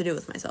don't know what to do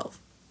with myself.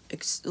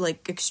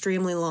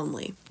 Extremely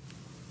lonely.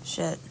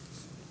 Shit.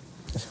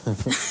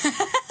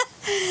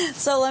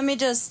 So let me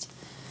just...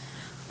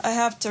 I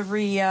have to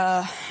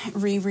rewind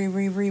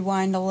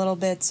a little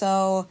bit.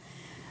 So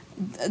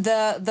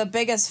the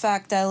biggest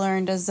fact I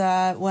learned is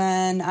that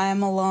when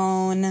I'm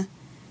alone,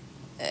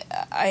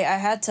 I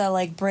had to,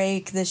 like,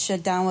 break this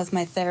shit down with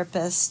my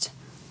therapist,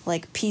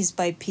 like, piece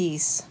by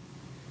piece.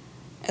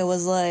 It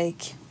was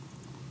like,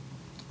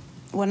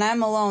 when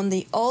I'm alone,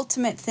 the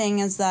ultimate thing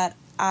is that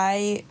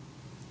I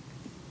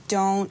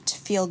don't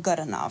feel good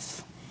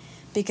enough.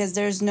 Because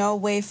there's no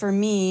way for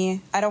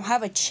me, I don't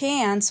have a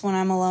chance when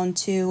I'm alone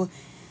to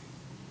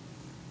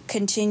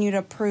continue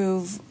to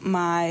prove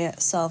my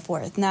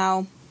self-worth.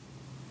 Now,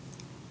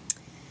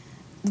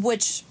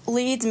 which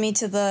leads me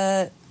to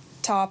the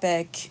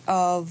topic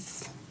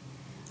of,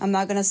 I'm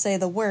not going to say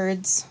the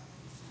words.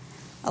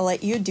 I'll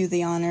let you do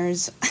the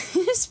honors.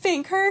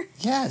 Spank her.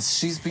 Yes,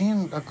 she's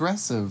being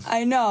aggressive.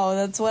 I know.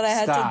 That's what I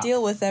had Stop. to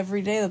deal with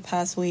every day the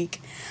past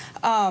week.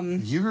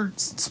 You're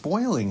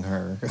spoiling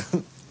her.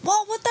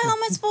 Well, what the hell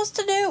am I supposed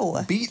to do?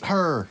 Beat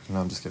her.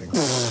 No, I'm just kidding.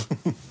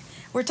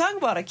 We're talking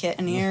about a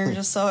kitten here,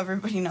 just so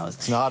everybody knows.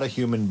 It's not a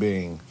human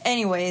being.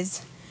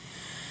 Anyways,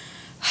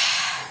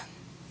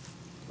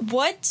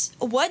 what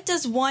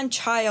does one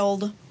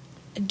child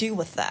do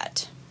with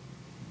that?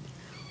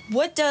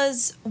 What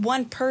does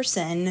one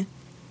person,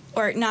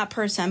 or not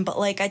person, but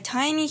like a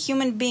tiny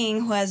human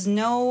being who has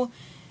no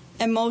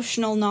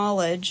emotional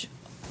knowledge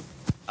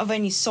of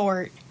any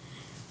sort,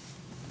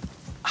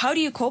 how do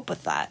you cope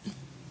with that?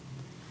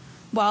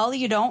 Well,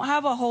 you don't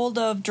have a hold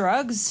of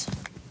drugs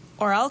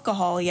or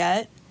alcohol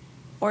yet,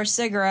 or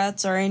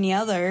cigarettes or any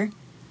other,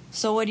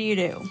 so what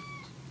do?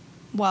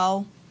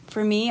 Well,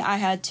 for me, I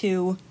had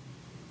to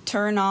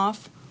turn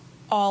off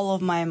all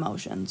of my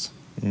emotions.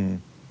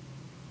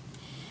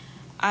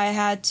 I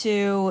had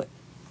to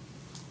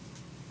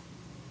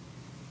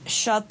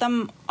shut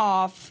them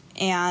off,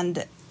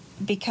 and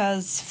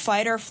because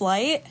fight or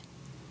flight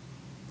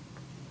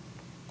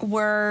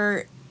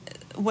were,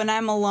 when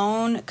I'm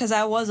alone, because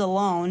I was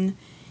alone,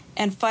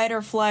 and fight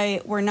or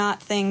flight were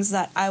not things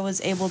that I was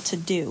able to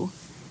do.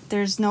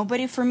 There's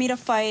nobody for me to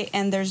fight,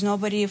 and there's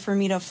nobody for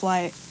me to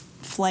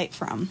flight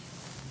from.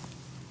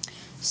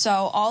 So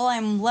all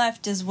I'm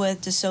left is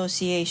with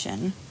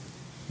dissociation,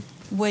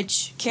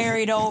 which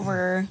carried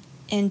over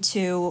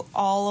into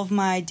all of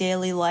my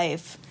daily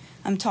life.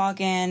 I'm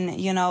talking,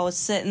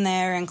 sitting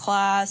there in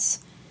class.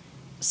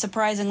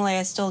 Surprisingly,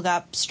 I still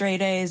got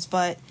straight A's,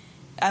 but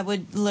I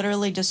would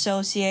literally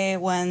dissociate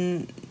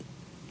when,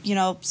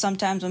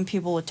 sometimes when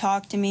people would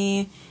talk to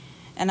me,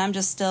 and I'm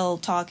just still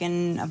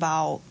talking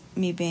about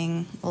me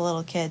being a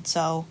little kid.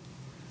 So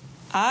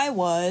I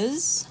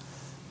was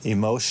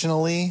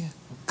emotionally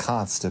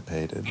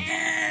constipated.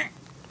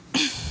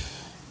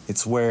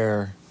 It's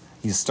where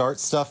you start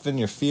stuffing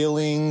your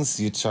feelings,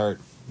 you start,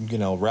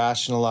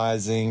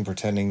 rationalizing,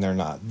 pretending they're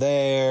not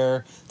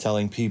there,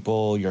 telling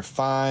people you're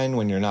fine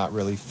when you're not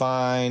really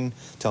fine,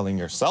 telling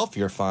yourself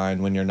you're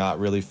fine when you're not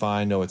really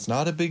fine. No, it's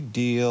not a big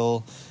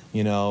deal.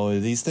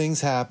 These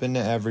things happen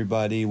to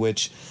everybody,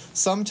 which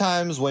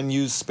sometimes when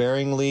used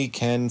sparingly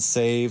can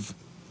save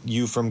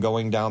you from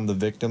going down the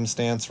victim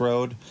stance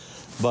road.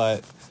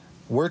 But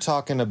we're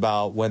talking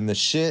about when the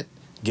shit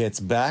gets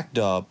backed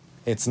up,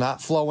 it's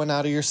not flowing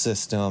out of your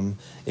system,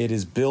 it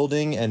is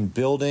building, and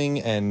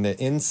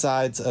the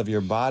insides of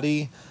your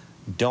body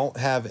don't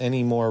have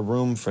any more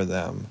room for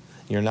them.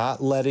 You're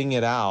not letting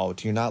it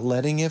out. You're not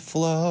letting it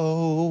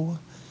flow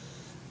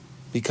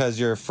because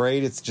you're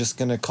afraid it's just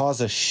going to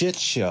cause a shit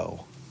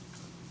show.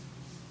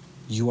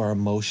 You are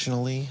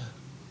emotionally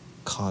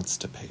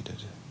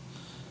constipated.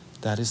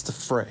 That is the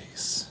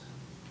phrase.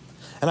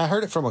 And I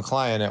heard it from a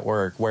client at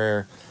work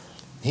where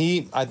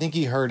I think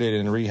he heard it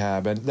in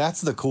rehab, and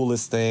that's the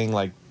coolest thing.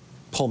 Like,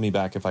 pull me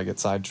back if I get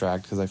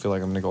sidetracked because I feel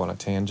like I'm going to go on a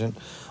tangent.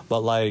 But,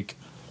 like,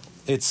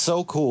 it's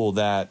so cool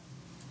that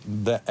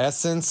the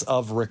essence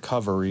of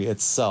recovery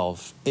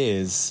itself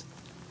is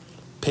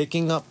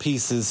picking up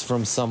pieces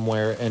from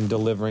somewhere and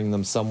delivering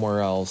them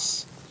somewhere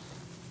else.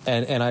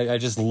 And I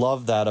just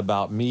love that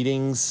about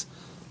meetings,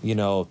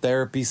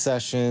 therapy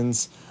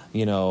sessions,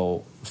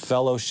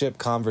 fellowship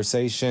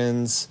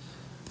conversations,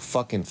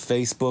 fucking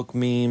Facebook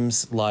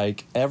memes.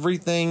 Like,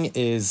 everything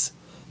is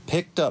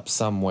picked up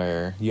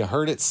somewhere. You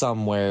heard it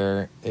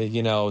somewhere.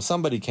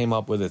 Somebody came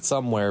up with it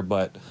somewhere,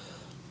 but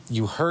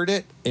you heard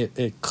it,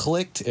 it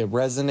clicked, it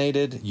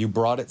resonated, you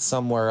brought it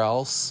somewhere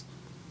else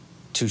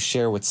to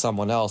share with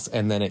someone else,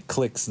 and then it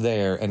clicks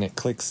there, and it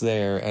clicks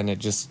there, and it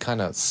just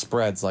kind of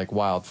spreads like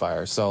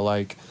wildfire. So,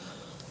 like,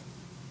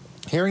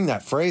 hearing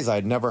that phrase,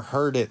 I'd never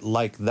heard it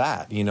like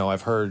that.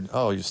 I've heard,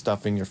 you're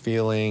stuffing your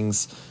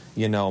feelings,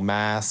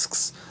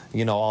 masks,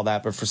 all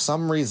that. But for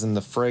some reason,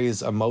 the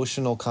phrase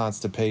emotional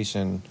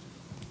constipation,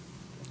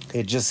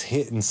 it just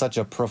hit in such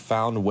a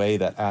profound way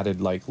that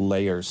added, like,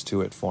 layers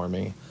to it for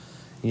me.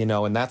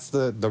 And that's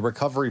the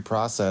recovery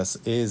process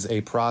is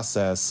a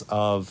process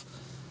of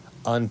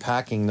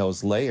unpacking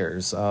those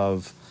layers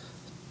of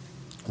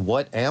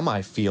what am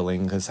I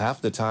feeling? Because half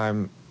the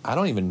time, I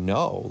don't even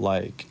know.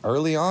 Like,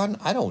 early on,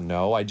 I don't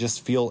know. I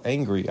just feel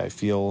angry. I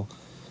feel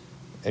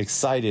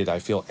excited. I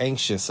feel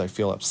anxious. I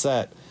feel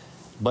upset.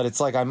 But it's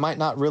like I might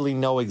not really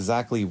know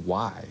exactly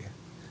why.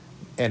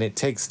 And it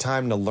takes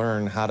time to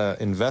learn how to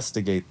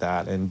investigate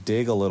that and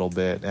dig a little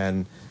bit.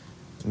 And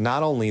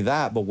not only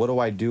that, but what do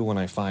I do when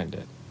I find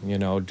it?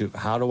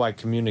 How do I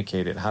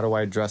communicate it? How do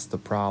I address the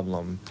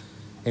problem?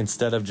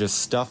 Instead of just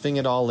stuffing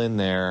it all in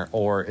there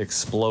or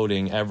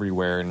exploding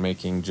everywhere and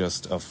making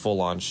just a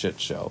full-on shit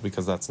show,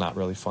 because that's not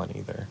really fun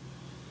either.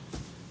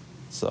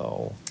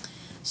 So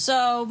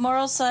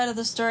moral side of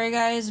the story,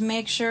 guys,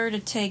 make sure to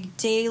take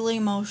daily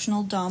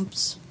emotional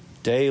dumps.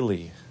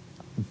 daily,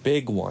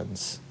 big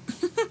ones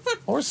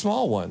or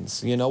small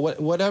ones, you know,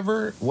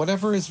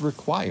 whatever is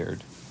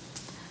required.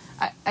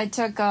 I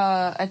took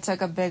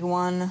a big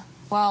one.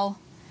 Well,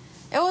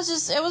 it was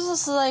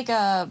just like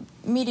a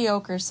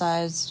mediocre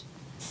sized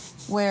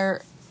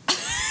where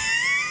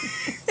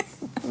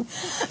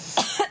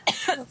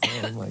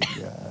Oh my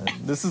god.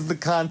 This is the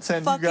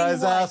content Fucking you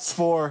guys what? asked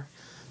for.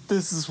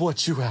 This is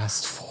what you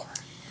asked for.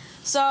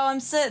 So I'm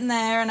sitting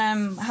there and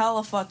I'm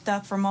hella fucked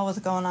up from what was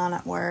going on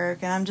at work,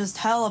 and I'm just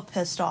hella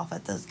pissed off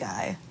at this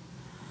guy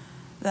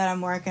that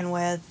I'm working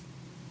with.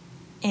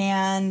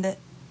 And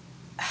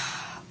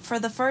for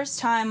the first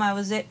time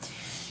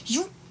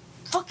you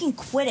fucking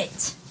quit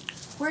it.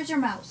 Where's your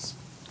mouse?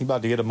 You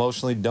about to get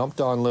emotionally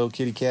dumped on, little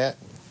kitty cat?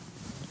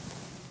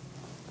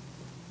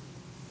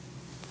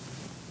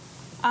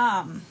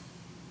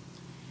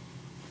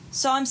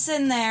 So I'm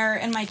sitting there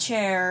in my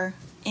chair,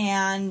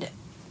 and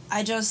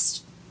I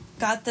just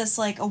got this,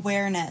 like,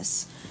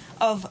 awareness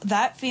of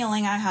that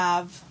feeling I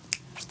have,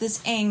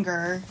 this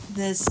anger,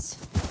 this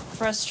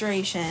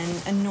frustration,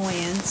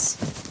 annoyance.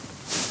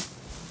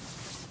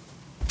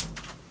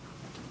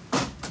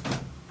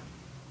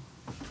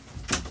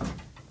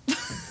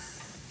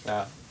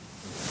 Yeah.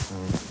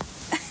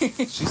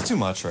 She's too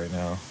much right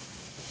now.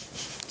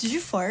 Did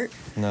you fart?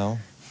 No.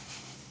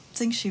 I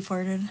think she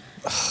farted.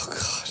 Oh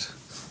god.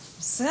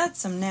 So that's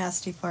some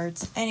nasty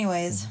farts.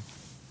 Anyways.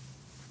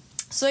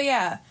 So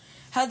yeah,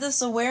 had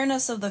this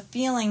awareness of the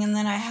feeling, and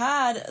then I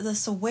had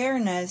this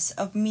awareness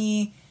of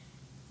me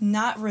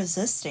not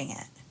resisting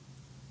it.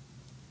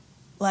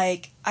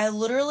 Like, I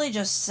literally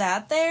just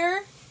sat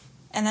there,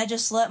 and I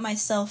just let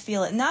myself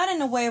feel it. Not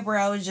in a way where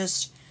I would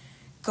just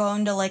go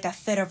into, like, a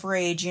fit of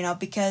rage, you know,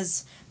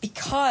 because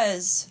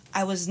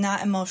I was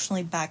not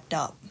emotionally backed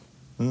up.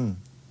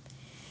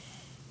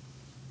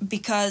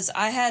 Because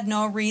I had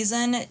no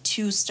reason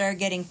to start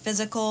getting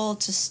physical,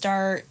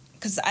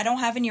 because I don't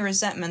have any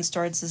resentments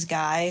towards this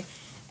guy.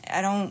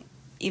 I don't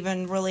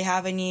even really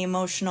have any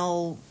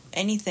emotional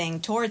anything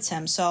towards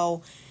him.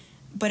 So,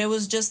 but it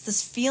was just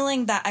this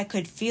feeling that I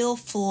could feel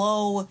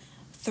flow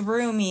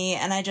through me,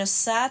 and I just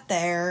sat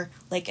there,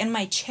 like, in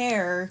my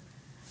chair,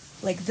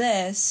 like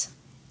this,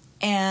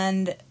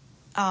 and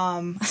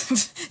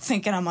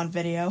thinking I'm on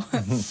video.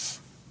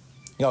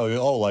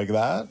 Oh, like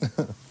that?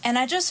 And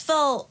I just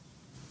felt,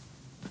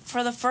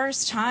 for the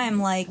first time,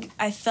 like,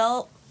 I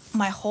felt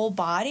my whole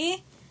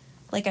body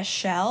like a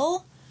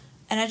shell,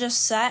 and I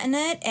just sat in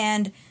it,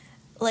 and,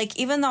 like,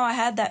 even though I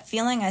had that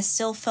feeling, I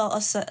still felt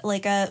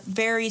a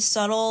very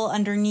subtle,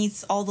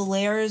 underneath all the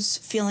layers,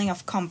 feeling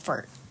of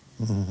comfort.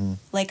 Mm-hmm.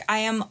 Like, I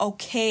am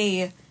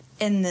okay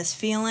in this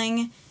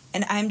feeling,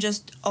 and I'm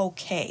just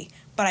okay,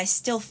 but I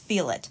still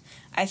feel it.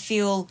 I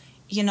feel,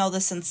 you know, the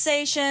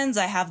sensations,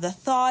 I have the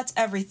thoughts,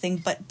 everything,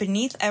 but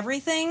beneath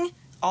everything,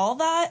 all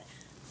that,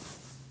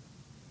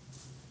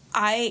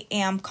 I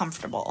am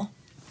comfortable.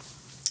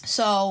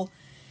 So,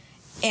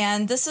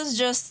 and this is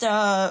just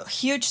a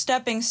huge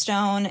stepping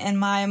stone in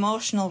my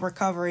emotional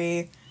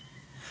recovery,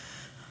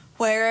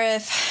 where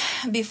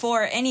if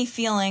before any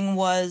feeling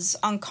was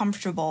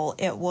uncomfortable,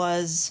 it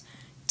was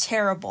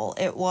terrible,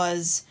 it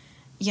was,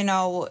 you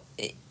know,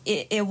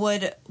 it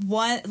would,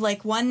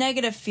 one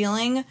negative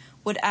feeling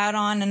would add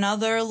on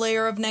another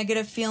layer of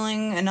negative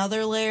feeling,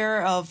 another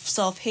layer of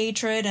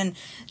self-hatred and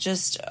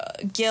just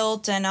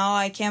guilt, and, oh,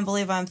 I can't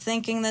believe I'm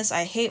thinking this,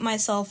 I hate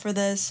myself for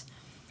this,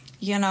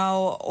 you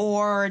know,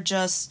 or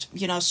just,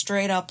 you know,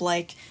 straight up,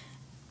 like,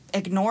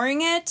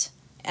 ignoring it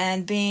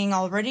and being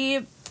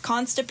already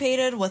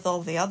constipated with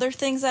all the other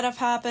things that have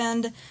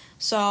happened.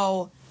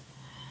 So,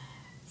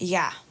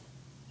 yeah,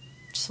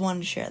 just wanted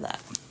to share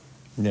that.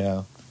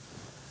 Yeah.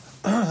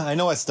 I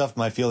know I stuffed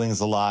my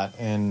feelings a lot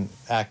in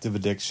active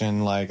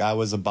addiction. Like, I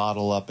was a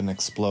bottle up and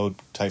explode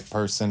type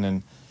person,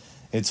 and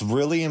it's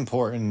really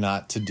important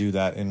not to do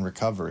that in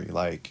recovery.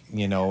 Like,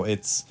 you know,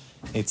 it's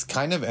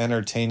kind of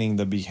entertaining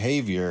the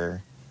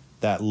behavior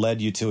that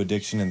led you to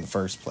addiction in the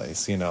first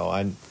place. You know,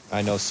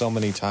 I know so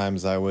many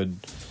times I would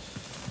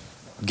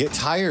get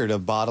tired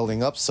of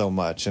bottling up so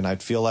much, and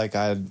I'd feel like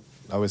I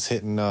was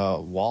hitting a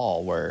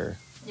wall where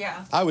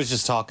Yeah. I was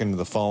just talking to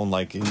the phone,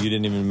 like, you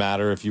didn't even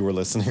matter if you were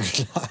listening or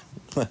not.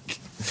 Like,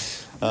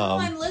 No,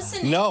 I'm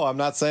listening. no, I'm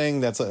not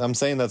saying I'm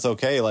saying that's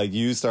okay. Like,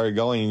 you started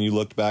going and you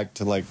looked back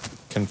to, like,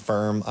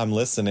 confirm I'm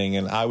listening,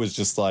 and I was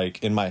just,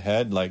 like, in my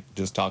head, like,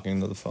 just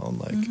talking to the phone,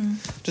 like,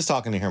 just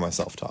talking to hear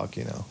myself talk,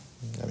 you know.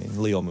 I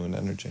mean, Leo Moon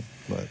energy.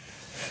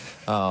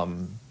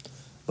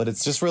 But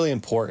it's just really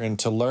important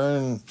to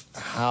learn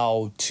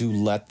how to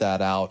let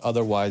that out.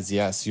 Otherwise,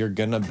 yes, you're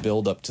going to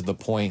build up to the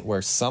point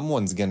where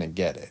someone's going to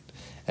get it.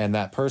 And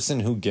that person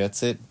who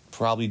gets it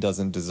probably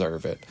doesn't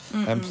deserve it.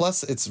 Mm-mm. And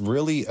plus, it's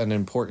really an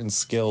important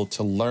skill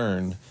to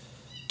learn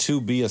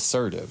to be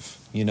assertive,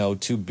 you know,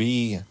 to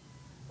be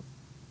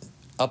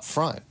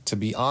upfront, to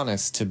be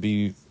honest, to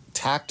be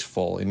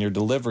tactful in your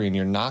delivery, and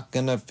you're not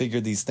going to figure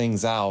these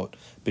things out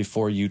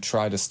before you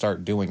try to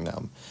start doing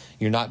them.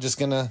 You're not just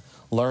going to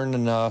learn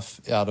enough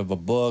out of a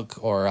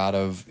book or out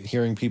of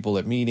hearing people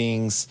at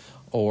meetings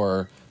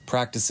or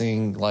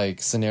practicing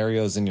like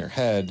scenarios in your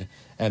head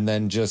and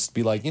then just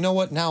be like, you know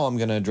what, now I'm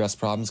going to address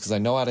problems because I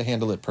know how to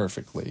handle it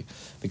perfectly.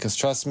 Because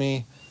trust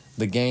me,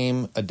 the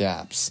game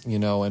adapts, you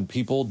know, and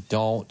people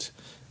don't,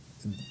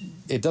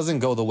 it doesn't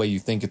go the way you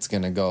think it's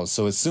going to go.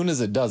 So as soon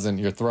as it doesn't,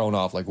 you're thrown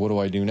off. Like, what do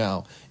I do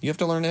now? You have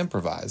to learn to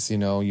improvise. You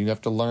know, you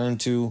have to learn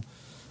to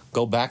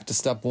go back to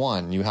step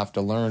one. You have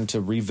to learn to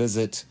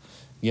revisit,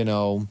 you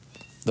know,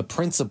 the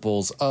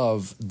principles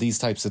of these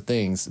types of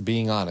things,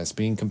 being honest,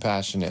 being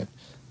compassionate,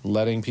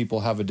 letting people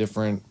have a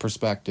different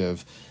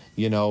perspective,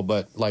 you know,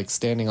 but like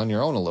standing on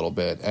your own a little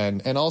bit,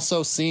 and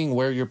also seeing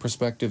where your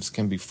perspectives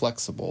can be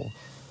flexible.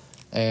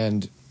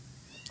 And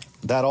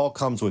that all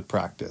comes with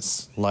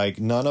practice. Like,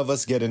 none of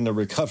us get into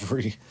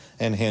recovery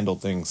and handle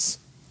things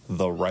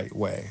the right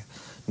way.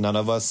 None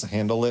of us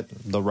handle it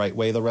the right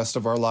way the rest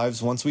of our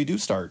lives once we do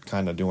start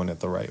kind of doing it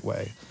the right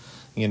way.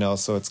 You know,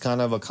 so it's kind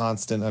of a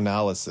constant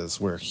analysis.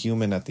 We're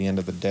human at the end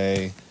of the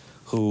day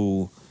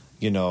who,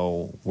 you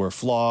know, we're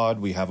flawed.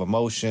 We have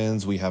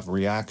emotions. We have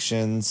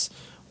reactions.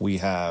 We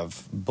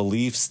have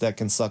beliefs that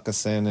can suck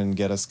us in and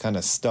get us kind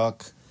of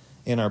stuck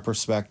in our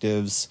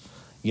perspectives.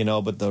 You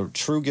know, but the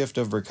true gift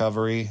of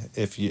recovery,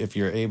 if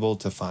you're able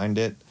to find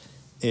it,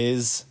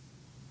 is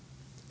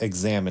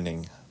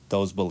examining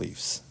those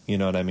beliefs. You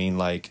know what I mean?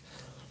 Like,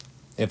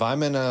 if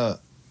I'm in a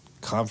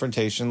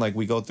confrontation, like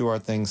we go through our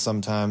things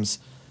sometimes,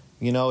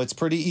 you know, it's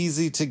pretty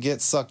easy to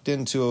get sucked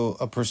into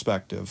a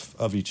perspective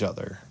of each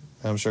other.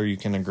 I'm sure you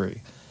can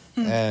agree.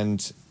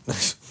 And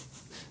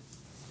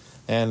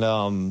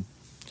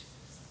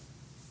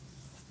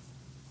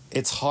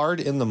it's hard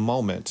in the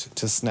moment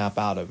to snap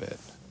out of it.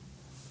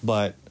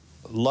 But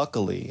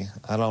luckily,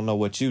 I don't know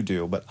what you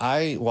do, but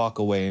I walk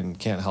away and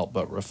can't help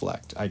but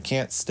reflect. I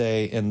can't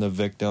stay in the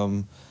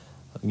victim,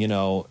 you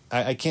know,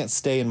 I can't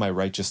stay in my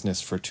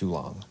righteousness for too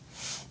long.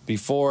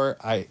 Before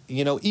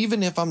you know,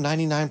 even if I'm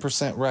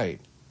 99%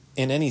 right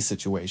in any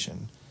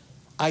situation,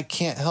 I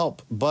can't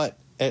help but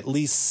at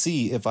least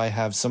see if I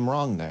have some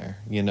wrong there,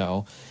 you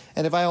know.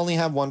 And if I only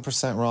have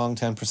 1% wrong,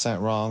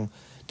 10% wrong,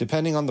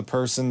 depending on the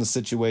person, the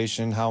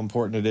situation, how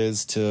important it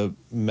is to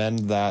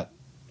mend that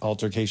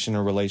altercation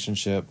or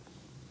relationship,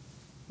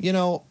 you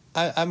know,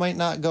 I might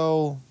not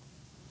go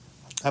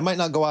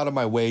out of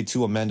my way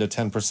to amend a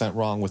 10%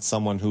 wrong with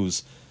someone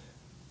who's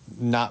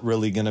not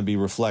really going to be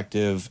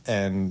reflective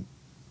and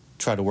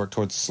try to work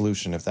towards a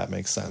solution, if that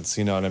makes sense.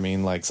 You know what I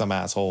mean? Like some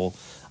asshole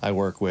I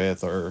work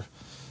with, or,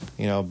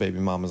 you know, baby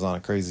mama's on a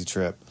crazy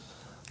trip.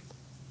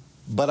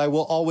 But I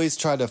will always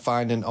try to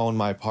find and own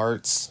my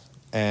parts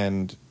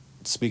and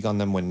speak on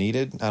them when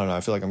needed. I don't know.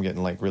 I feel like I'm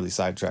getting like really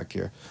sidetracked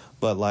here.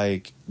 But,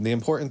 like, the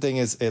important thing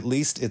is at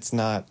least it's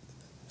not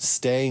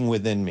staying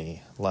within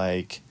me.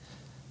 Like,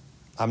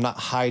 I'm not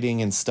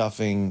hiding and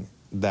stuffing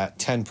that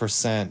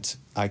 10%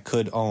 I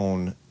could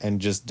own and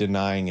just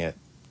denying it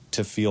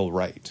to feel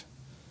right.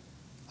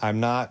 I'm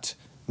not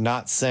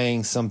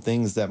saying some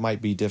things that might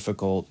be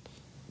difficult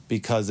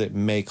because it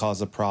may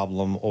cause a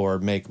problem or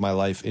make my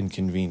life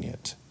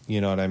inconvenient. You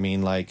know what I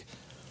mean? Like,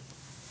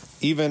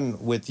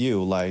 even with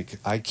you, like,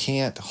 I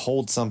can't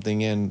hold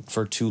something in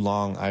for too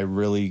long. I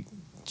really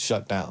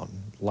shut down.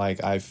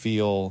 Like, I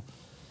feel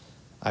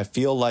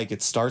like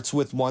it starts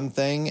with one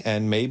thing,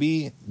 and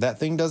maybe that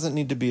thing doesn't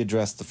need to be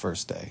addressed the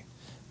first day.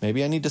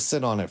 Maybe I need to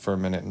sit on it for a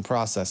minute and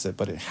process it,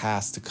 but it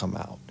has to come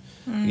out.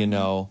 Mm-hmm. You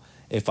know,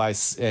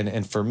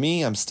 and for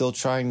me, I'm still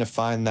trying to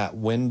find that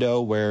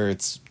window where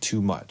it's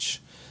too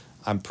much.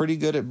 I'm pretty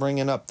good at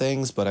bringing up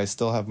things, but I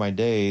still have my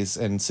days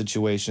and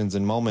situations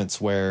and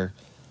moments where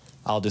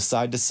I'll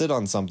decide to sit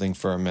on something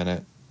for a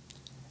minute,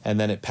 and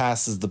then it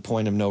passes the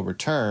point of no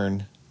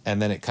return,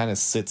 and then it kind of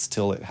sits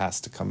till it has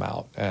to come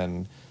out.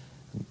 And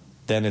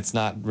then it's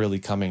not really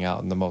coming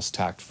out in the most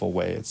tactful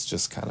way. It's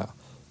just kind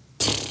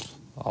of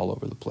all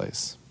over the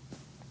place.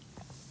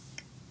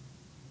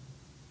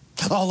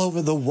 All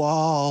over the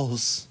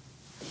walls.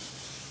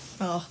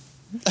 Oh.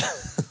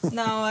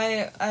 No,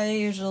 I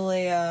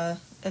usually,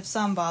 if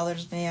something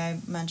bothers me, I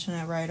mention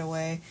it right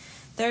away.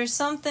 There's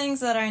some things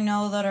that I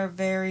know that are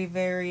very,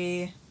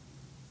 very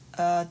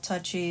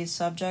touchy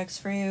subjects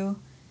for you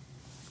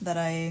that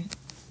I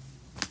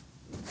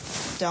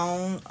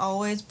don't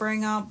always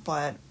bring up,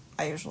 but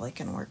I usually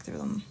can work through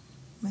them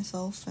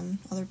myself and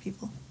other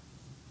people.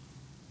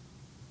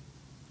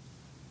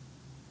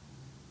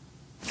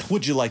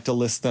 Would you like to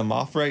list them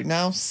off right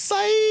now?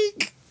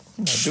 Psych!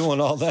 We're not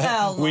doing all that.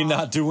 Hell no. We're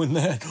not doing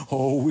that.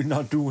 Oh, we're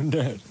not doing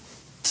that.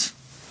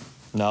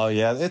 No,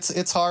 yeah,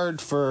 it's hard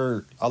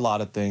for a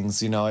lot of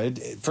things. You know,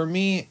 for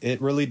me,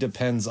 it really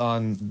depends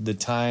on the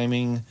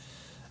timing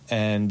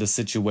and the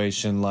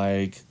situation.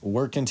 Like,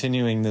 we're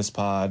continuing this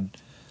pod,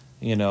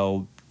 you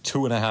know,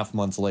 2.5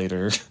 months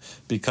later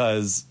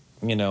because,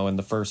 you know, in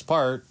the first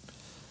part,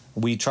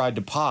 we tried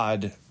to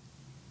pod,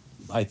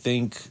 I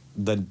think,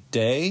 the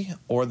day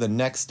or the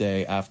next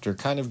day after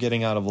kind of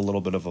getting out of a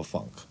little bit of a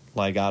funk.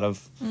 like out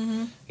of,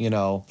 you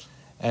know,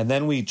 and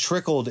then we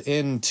trickled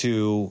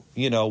into,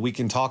 you know, we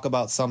can talk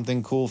about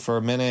something cool for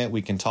a minute.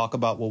 We can talk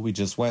about what we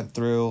just went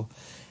through.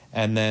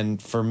 And then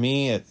for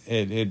me,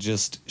 it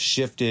just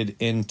shifted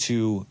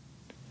into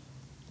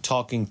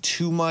talking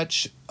too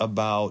much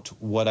about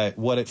what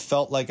it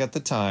felt like at the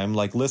time.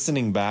 Like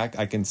listening back,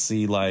 I can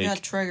see like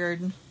got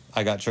triggered.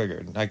 I got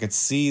triggered. I could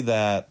see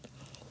that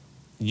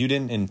you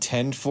didn't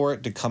intend for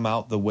it to come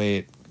out the way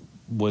it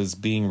was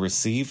being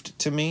received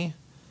to me.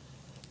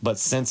 But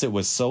since it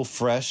was so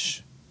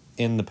fresh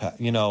in the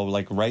you know,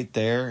 like right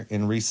there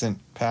in recent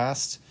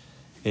past,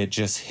 it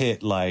just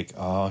hit like,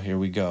 oh, here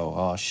we go.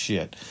 Oh,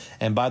 shit.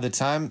 And by the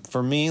time,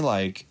 for me,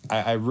 like,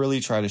 I really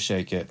try to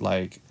shake it.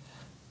 Like,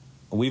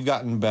 we've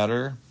gotten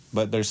better,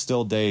 but there's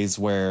still days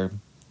where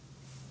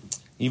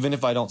even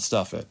if I don't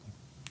stuff it,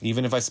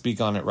 even if I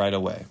speak on it right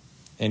away,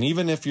 and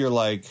even if you're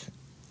like,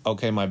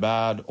 okay, my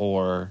bad,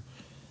 or,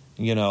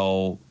 you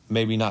know,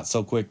 maybe not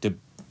so quick to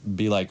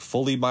be like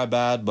fully my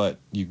bad, but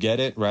you get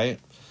it, right?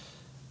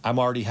 I'm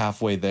already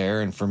halfway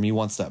there, and for me,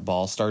 once that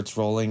ball starts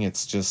rolling,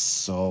 it's just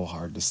so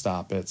hard to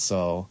stop it.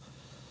 So,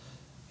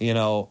 you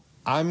know,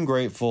 I'm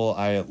grateful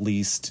I at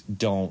least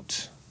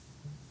don't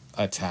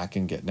attack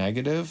and get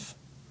negative,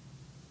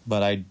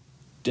 but I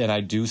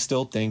do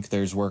still think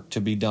there's work to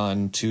be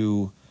done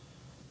to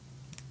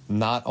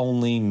not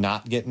only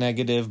not get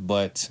negative,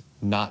 but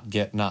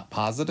not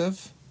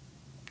positive.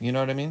 You know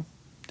what I mean?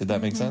 Did that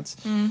make sense?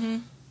 Mm-hmm.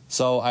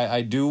 So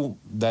I do,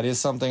 that is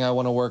something I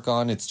want to work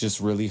on. It's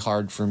just really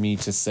hard for me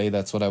to say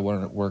that's what I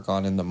want to work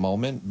on in the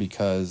moment,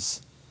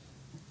 because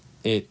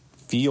it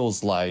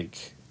feels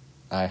like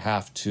I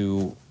have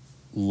to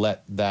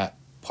let that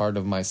part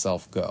of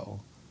myself go.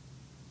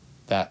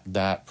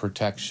 That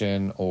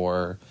protection,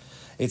 or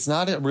it's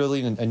not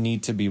really a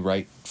need to be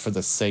right for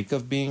the sake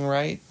of being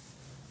right,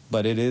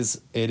 but it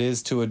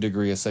is to a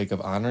degree a sake of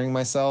honoring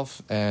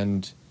myself.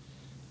 And,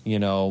 you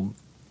know,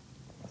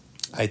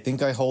 I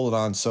think I hold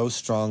on so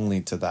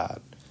strongly to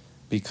that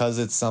because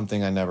it's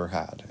something I never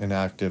had, an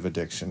active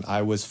addiction.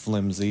 I was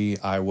flimsy.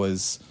 I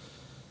was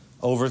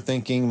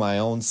overthinking my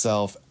own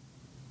self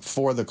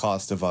for the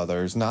cost of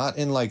others, not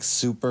in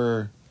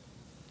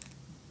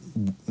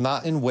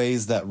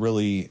ways that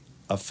really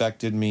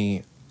affected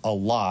me a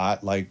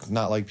lot. Like,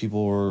 not like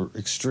people were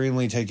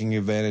extremely taking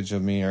advantage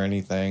of me or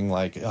anything.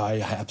 Like,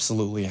 I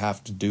absolutely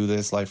have to do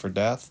this, life or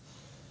death.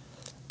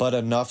 But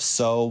enough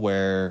so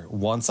where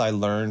once I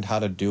learned how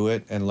to do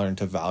it and learned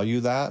to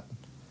value that,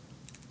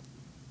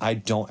 I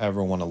don't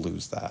ever want to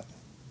lose that.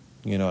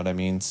 You know what I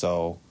mean?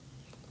 So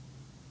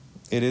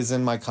it is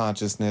in my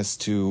consciousness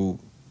to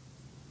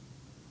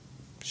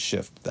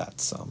shift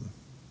that some,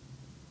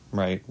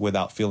 right?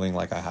 Without feeling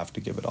like I have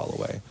to give it all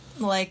away.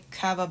 Like,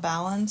 have a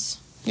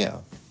balance? Yeah.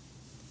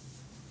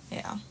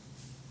 Yeah.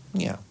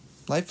 Yeah.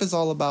 Life is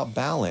all about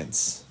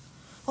balance.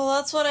 Well,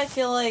 that's what I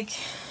feel like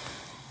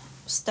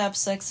Step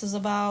 6 is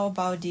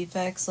about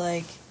defects.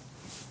 Like,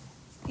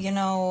 you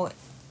know,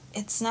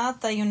 it's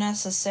not that you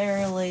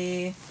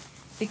necessarily,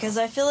 because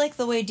I feel like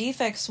the way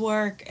defects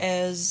work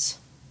is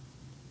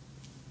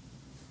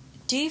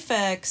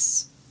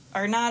defects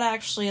are not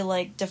actually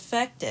like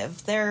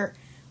defective.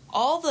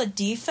 All the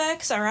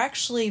defects are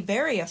actually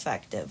very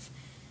effective.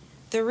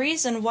 The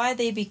reason why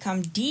they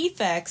become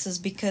defects is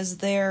because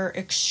they're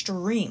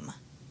extreme,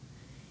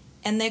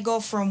 and they go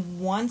from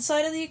one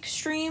side of the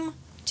extreme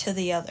to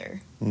the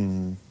other.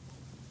 Mm.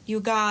 You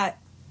got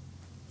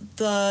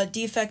the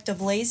defect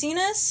of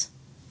laziness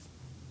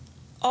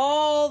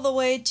all the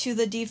way to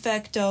the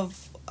defect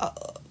of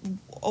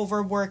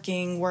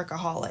overworking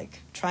workaholic,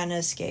 trying to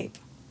escape.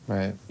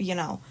 Right. You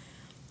know.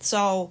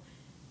 So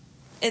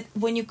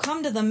when you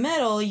come to the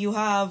middle, you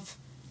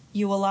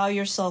allow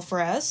yourself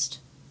rest,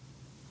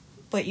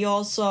 but you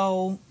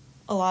also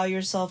allow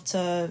yourself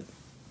to,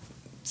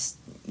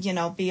 you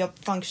know, be a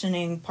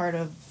functioning part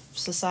of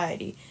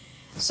society.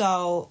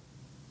 So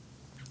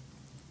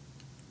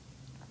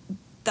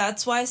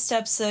that's why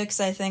Step 6,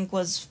 I think,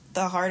 was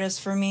the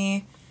hardest for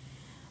me.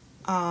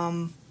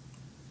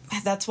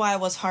 That's why it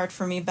was hard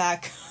for me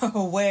back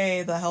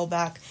way the hell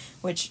back,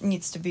 which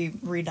needs to be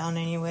redone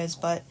anyways,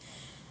 but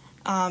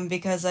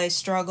because I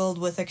struggled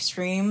with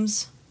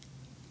extremes.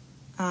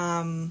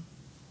 And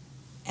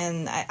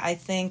I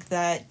think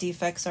that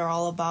defects are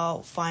all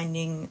about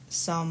finding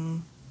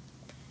some,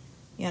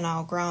 you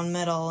know, ground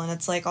middle. And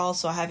it's like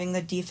also having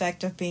the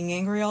defect of being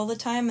angry all the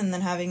time, and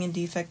then having a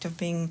defect of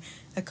being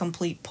a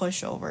complete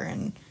pushover,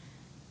 and,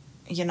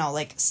 you know,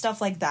 like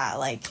stuff like that.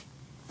 Like,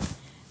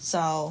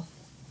 so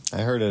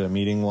I heard at a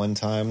meeting one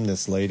time,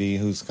 this lady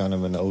who's kind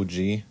of an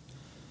OG,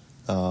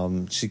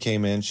 she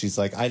came in, she's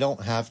like, I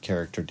don't have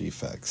character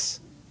defects.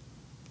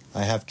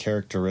 I have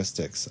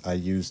characteristics I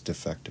use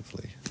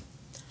defectively.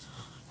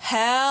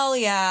 Hell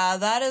yeah,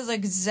 that is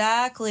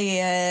exactly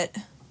it.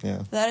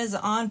 Yeah. That is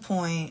on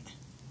point.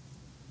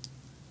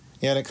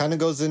 Yeah, and it kind of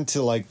goes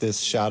into like this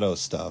shadow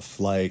stuff.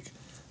 Like,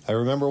 I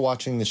remember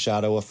watching The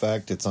Shadow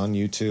Effect. It's on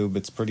YouTube.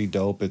 It's pretty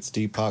dope. It's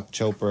Deepak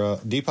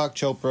Chopra,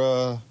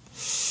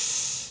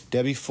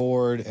 Debbie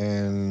Ford,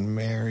 and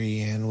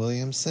Marianne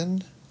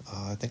Williamson.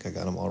 I think I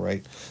got them all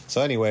right.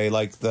 So anyway,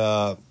 like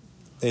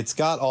it's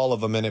got all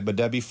of them in it, but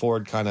Debbie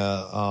Ford kind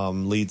of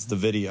leads the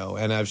video,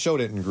 and I've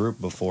showed it in group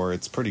before.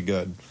 It's pretty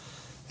good,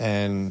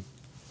 and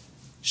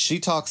she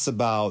talks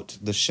about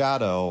the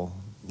shadow,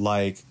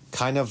 like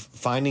kind of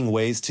finding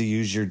ways to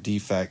use your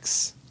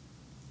defects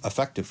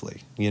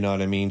effectively. You know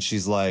what I mean?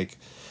 She's like,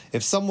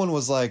 if someone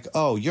was like,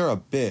 "Oh, you're a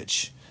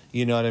bitch,"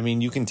 you know what I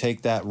mean? You can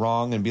take that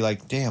wrong and be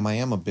like, "Damn, I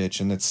am a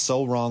bitch, and it's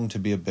so wrong to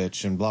be a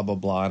bitch," and blah blah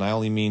blah. And I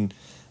only mean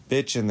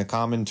bitch in the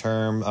common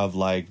term of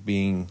like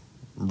being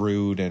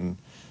rude and,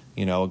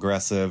 you know,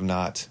 aggressive,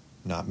 not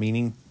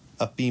meaning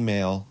a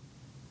female.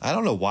 I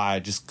don't know why I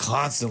just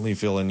constantly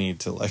feel a need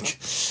to like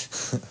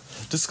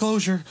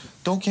disclosure,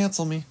 don't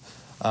cancel me.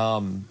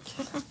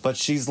 But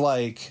she's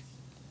like,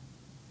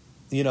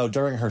 you know,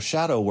 during her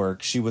shadow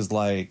work, she was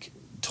like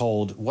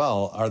told,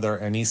 well, are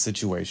there any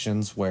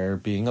situations where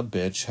being a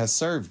bitch has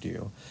served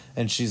you?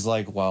 And she's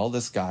like, well,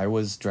 this guy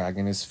was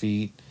dragging his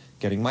feet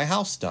getting my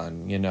house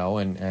done, you know,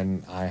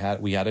 and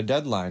we had a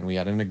deadline, we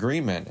had an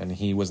agreement, and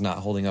he was not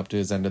holding up to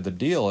his end of the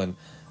deal, and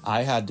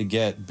I had to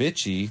get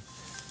bitchy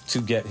to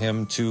get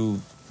him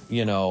to,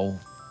 you know,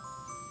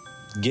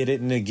 get it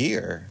in a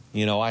gear.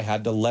 You know, I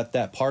had to let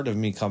that part of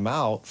me come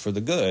out for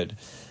the good,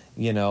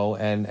 you know,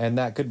 and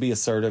that could be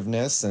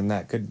assertiveness, and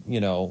that could,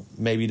 you know,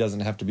 maybe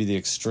doesn't have to be the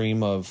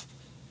extreme of,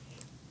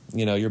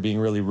 you know, you're being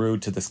really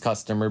rude to this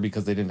customer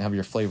because they didn't have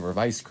your flavor of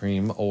ice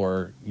cream,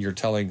 or you're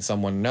telling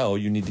someone, no,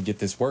 you need to get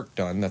this work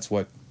done. That's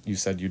what you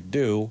said you'd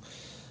do.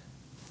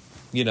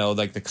 You know,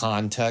 like the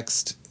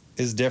context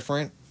is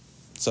different,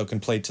 so it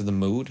can play to the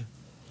mood.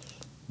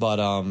 But,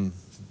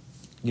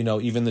 you know,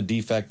 even the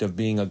defect of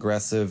being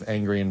aggressive,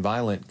 angry, and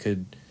violent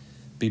could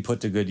be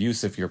put to good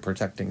use if you're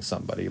protecting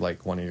somebody,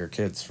 like one of your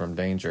kids from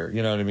danger,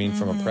 you know what I mean,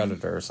 from a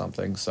predator or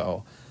something.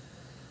 So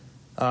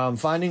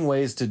finding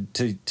ways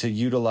to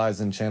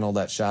utilize and channel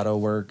that shadow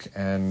work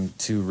and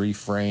to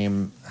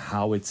reframe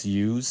how it's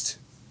used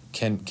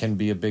can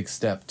be a big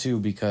step too,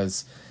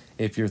 because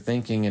if you're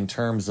thinking in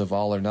terms of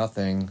all or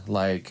nothing,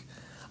 like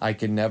I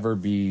can never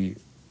be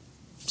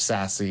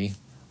sassy,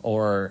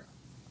 or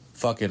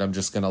fuck it, I'm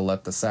just gonna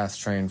let the sass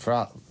train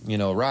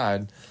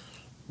ride,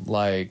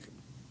 like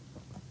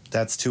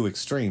that's two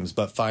extremes.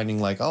 But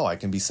finding like, oh, I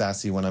can be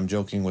sassy when I'm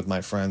joking with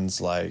my friends,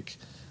 like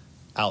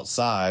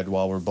outside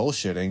while we're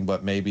bullshitting,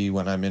 but maybe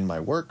when I'm in my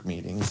work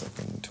meetings, I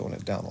can tone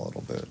it down a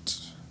little bit,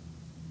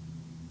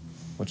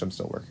 which I'm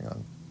still working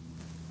on.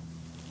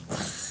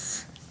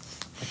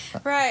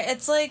 Right,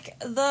 it's like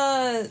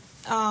the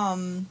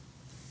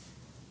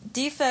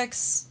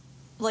defects,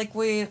 like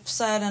we've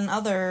said in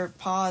other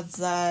pods,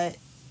 that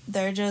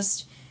they're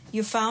just,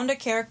 you found a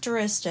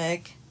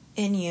characteristic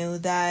in you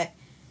that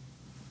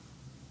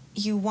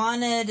you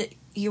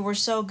were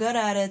so good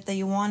at it that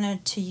you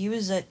wanted to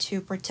use it to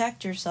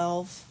protect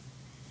yourself,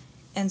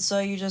 and so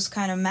you just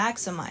kind of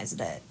maximized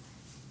it.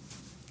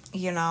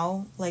 You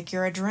know, like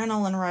your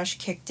adrenaline rush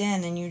kicked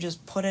in and you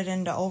just put it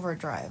into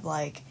overdrive.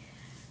 Like,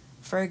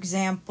 for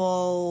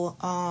example,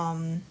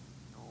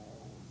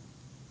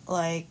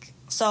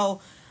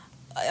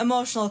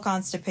 emotional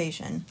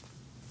constipation.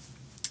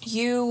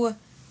 You,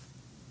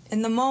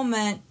 in the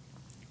moment,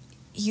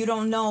 you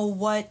don't know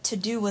what to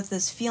do with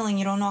this feeling.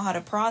 You don't know how to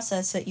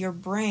process it. Your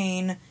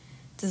brain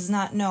does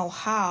not know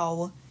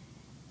how,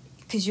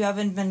 because you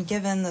haven't been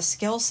given the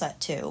skill set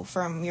to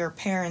from your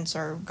parents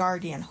or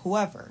guardian,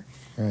 whoever.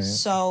 Right.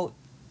 So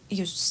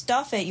you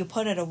stuff it, you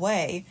put it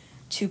away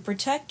to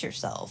protect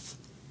yourself.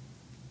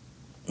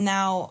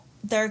 Now,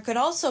 there could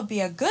also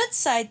be a good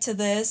side to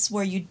this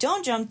where you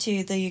don't jump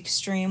to the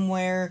extreme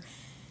where,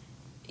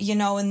 you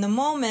know, in the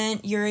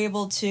moment you're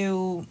able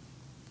to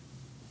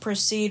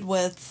proceed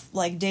with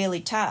like daily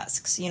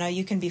tasks. You know,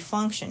 you can be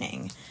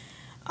functioning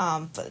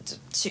but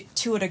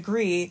to a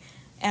degree,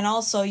 and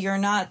also you're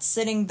not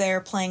sitting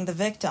there playing the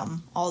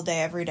victim all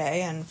day every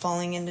day and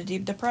falling into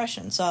deep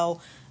depression.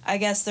 So I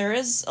guess there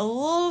is a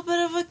little bit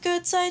of a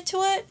good side to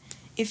it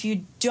if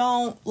you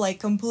don't like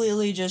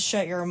completely just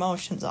shut your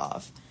emotions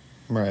off.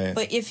 Right.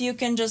 But if you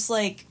can just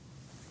like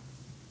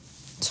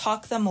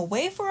tuck them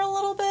away for a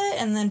little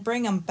bit and then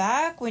bring them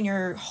back when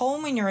you're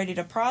home and you're ready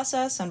to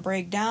process and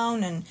break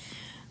down and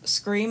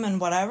scream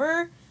and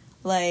whatever,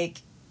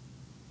 like,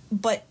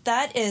 but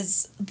that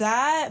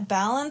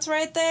balance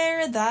right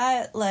there,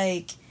 that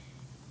like,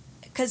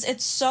 because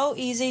it's so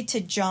easy to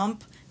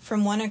jump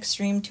from one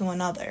extreme to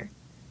another.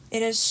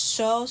 It is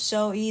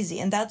so easy,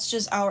 and that's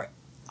just our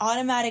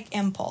automatic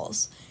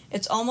impulse.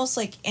 It's almost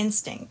like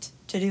instinct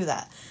to do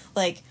that.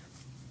 Like,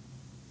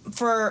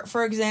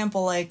 for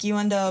example, like you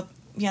end up,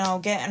 you know,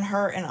 getting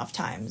hurt enough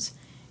times,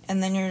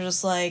 and then you're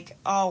just like,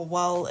 oh,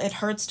 well, it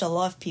hurts to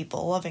love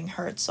people. Loving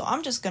hurts. So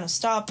I'm just going to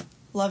stop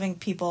loving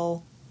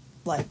people,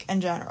 like,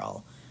 in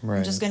general. Right.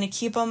 I'm just going to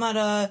keep them at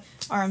a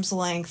arm's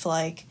length.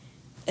 Like,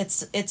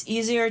 it's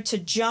easier to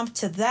jump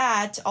to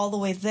that all the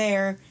way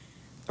there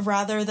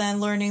rather than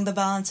learning the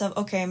balance of,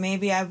 okay,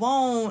 maybe I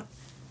won't,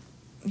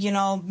 you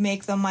know,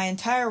 make them my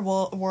entire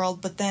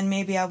world, but then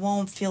maybe I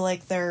won't feel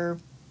like they're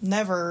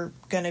never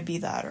going to be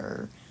that,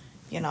 or,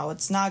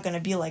 It's not going to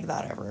be like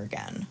that ever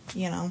again,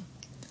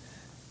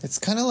 It's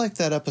kind of like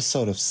that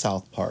episode of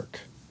South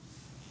Park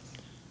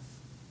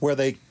where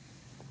they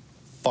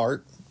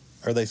fart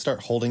or they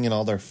start holding in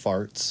all their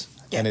farts.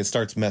 Yeah. And it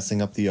starts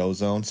messing up the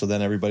ozone. So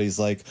then everybody's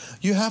like,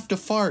 you have to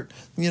fart,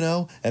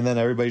 And then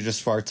everybody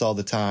just farts all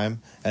the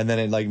time. And then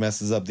it like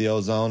messes up the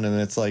ozone.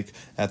 And it's like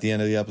at the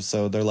end of the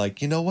episode, they're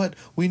like, you know what?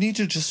 We need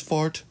to just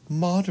fart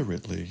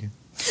moderately.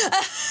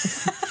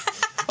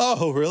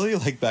 Oh, really?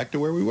 Like back to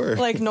where we were.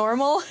 Like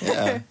normal.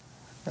 Yeah.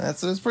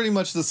 That's pretty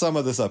much the sum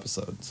of this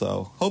episode.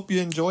 So hope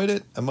you enjoyed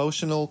it.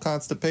 Emotional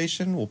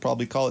constipation. We'll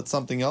probably call it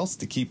something else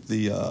to keep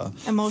the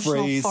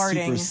Emotional phrase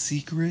farting. super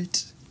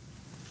secret.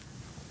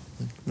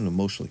 I'm gonna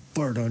emotionally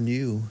fart on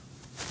you.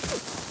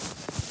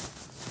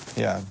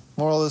 Yeah.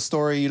 Moral of the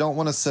story, you don't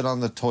want to sit on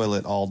the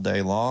toilet all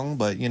day long,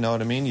 but you know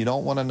what I mean? You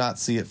don't want to not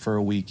see it for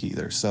a week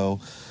either. So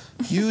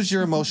use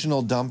your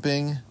emotional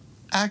dumping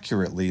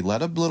accurately.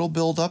 Let a little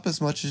build up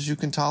as much as you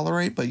can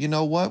tolerate, but you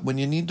know what? When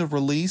you need to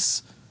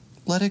release,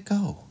 let it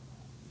go.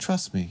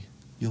 Trust me,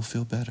 you'll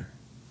feel better.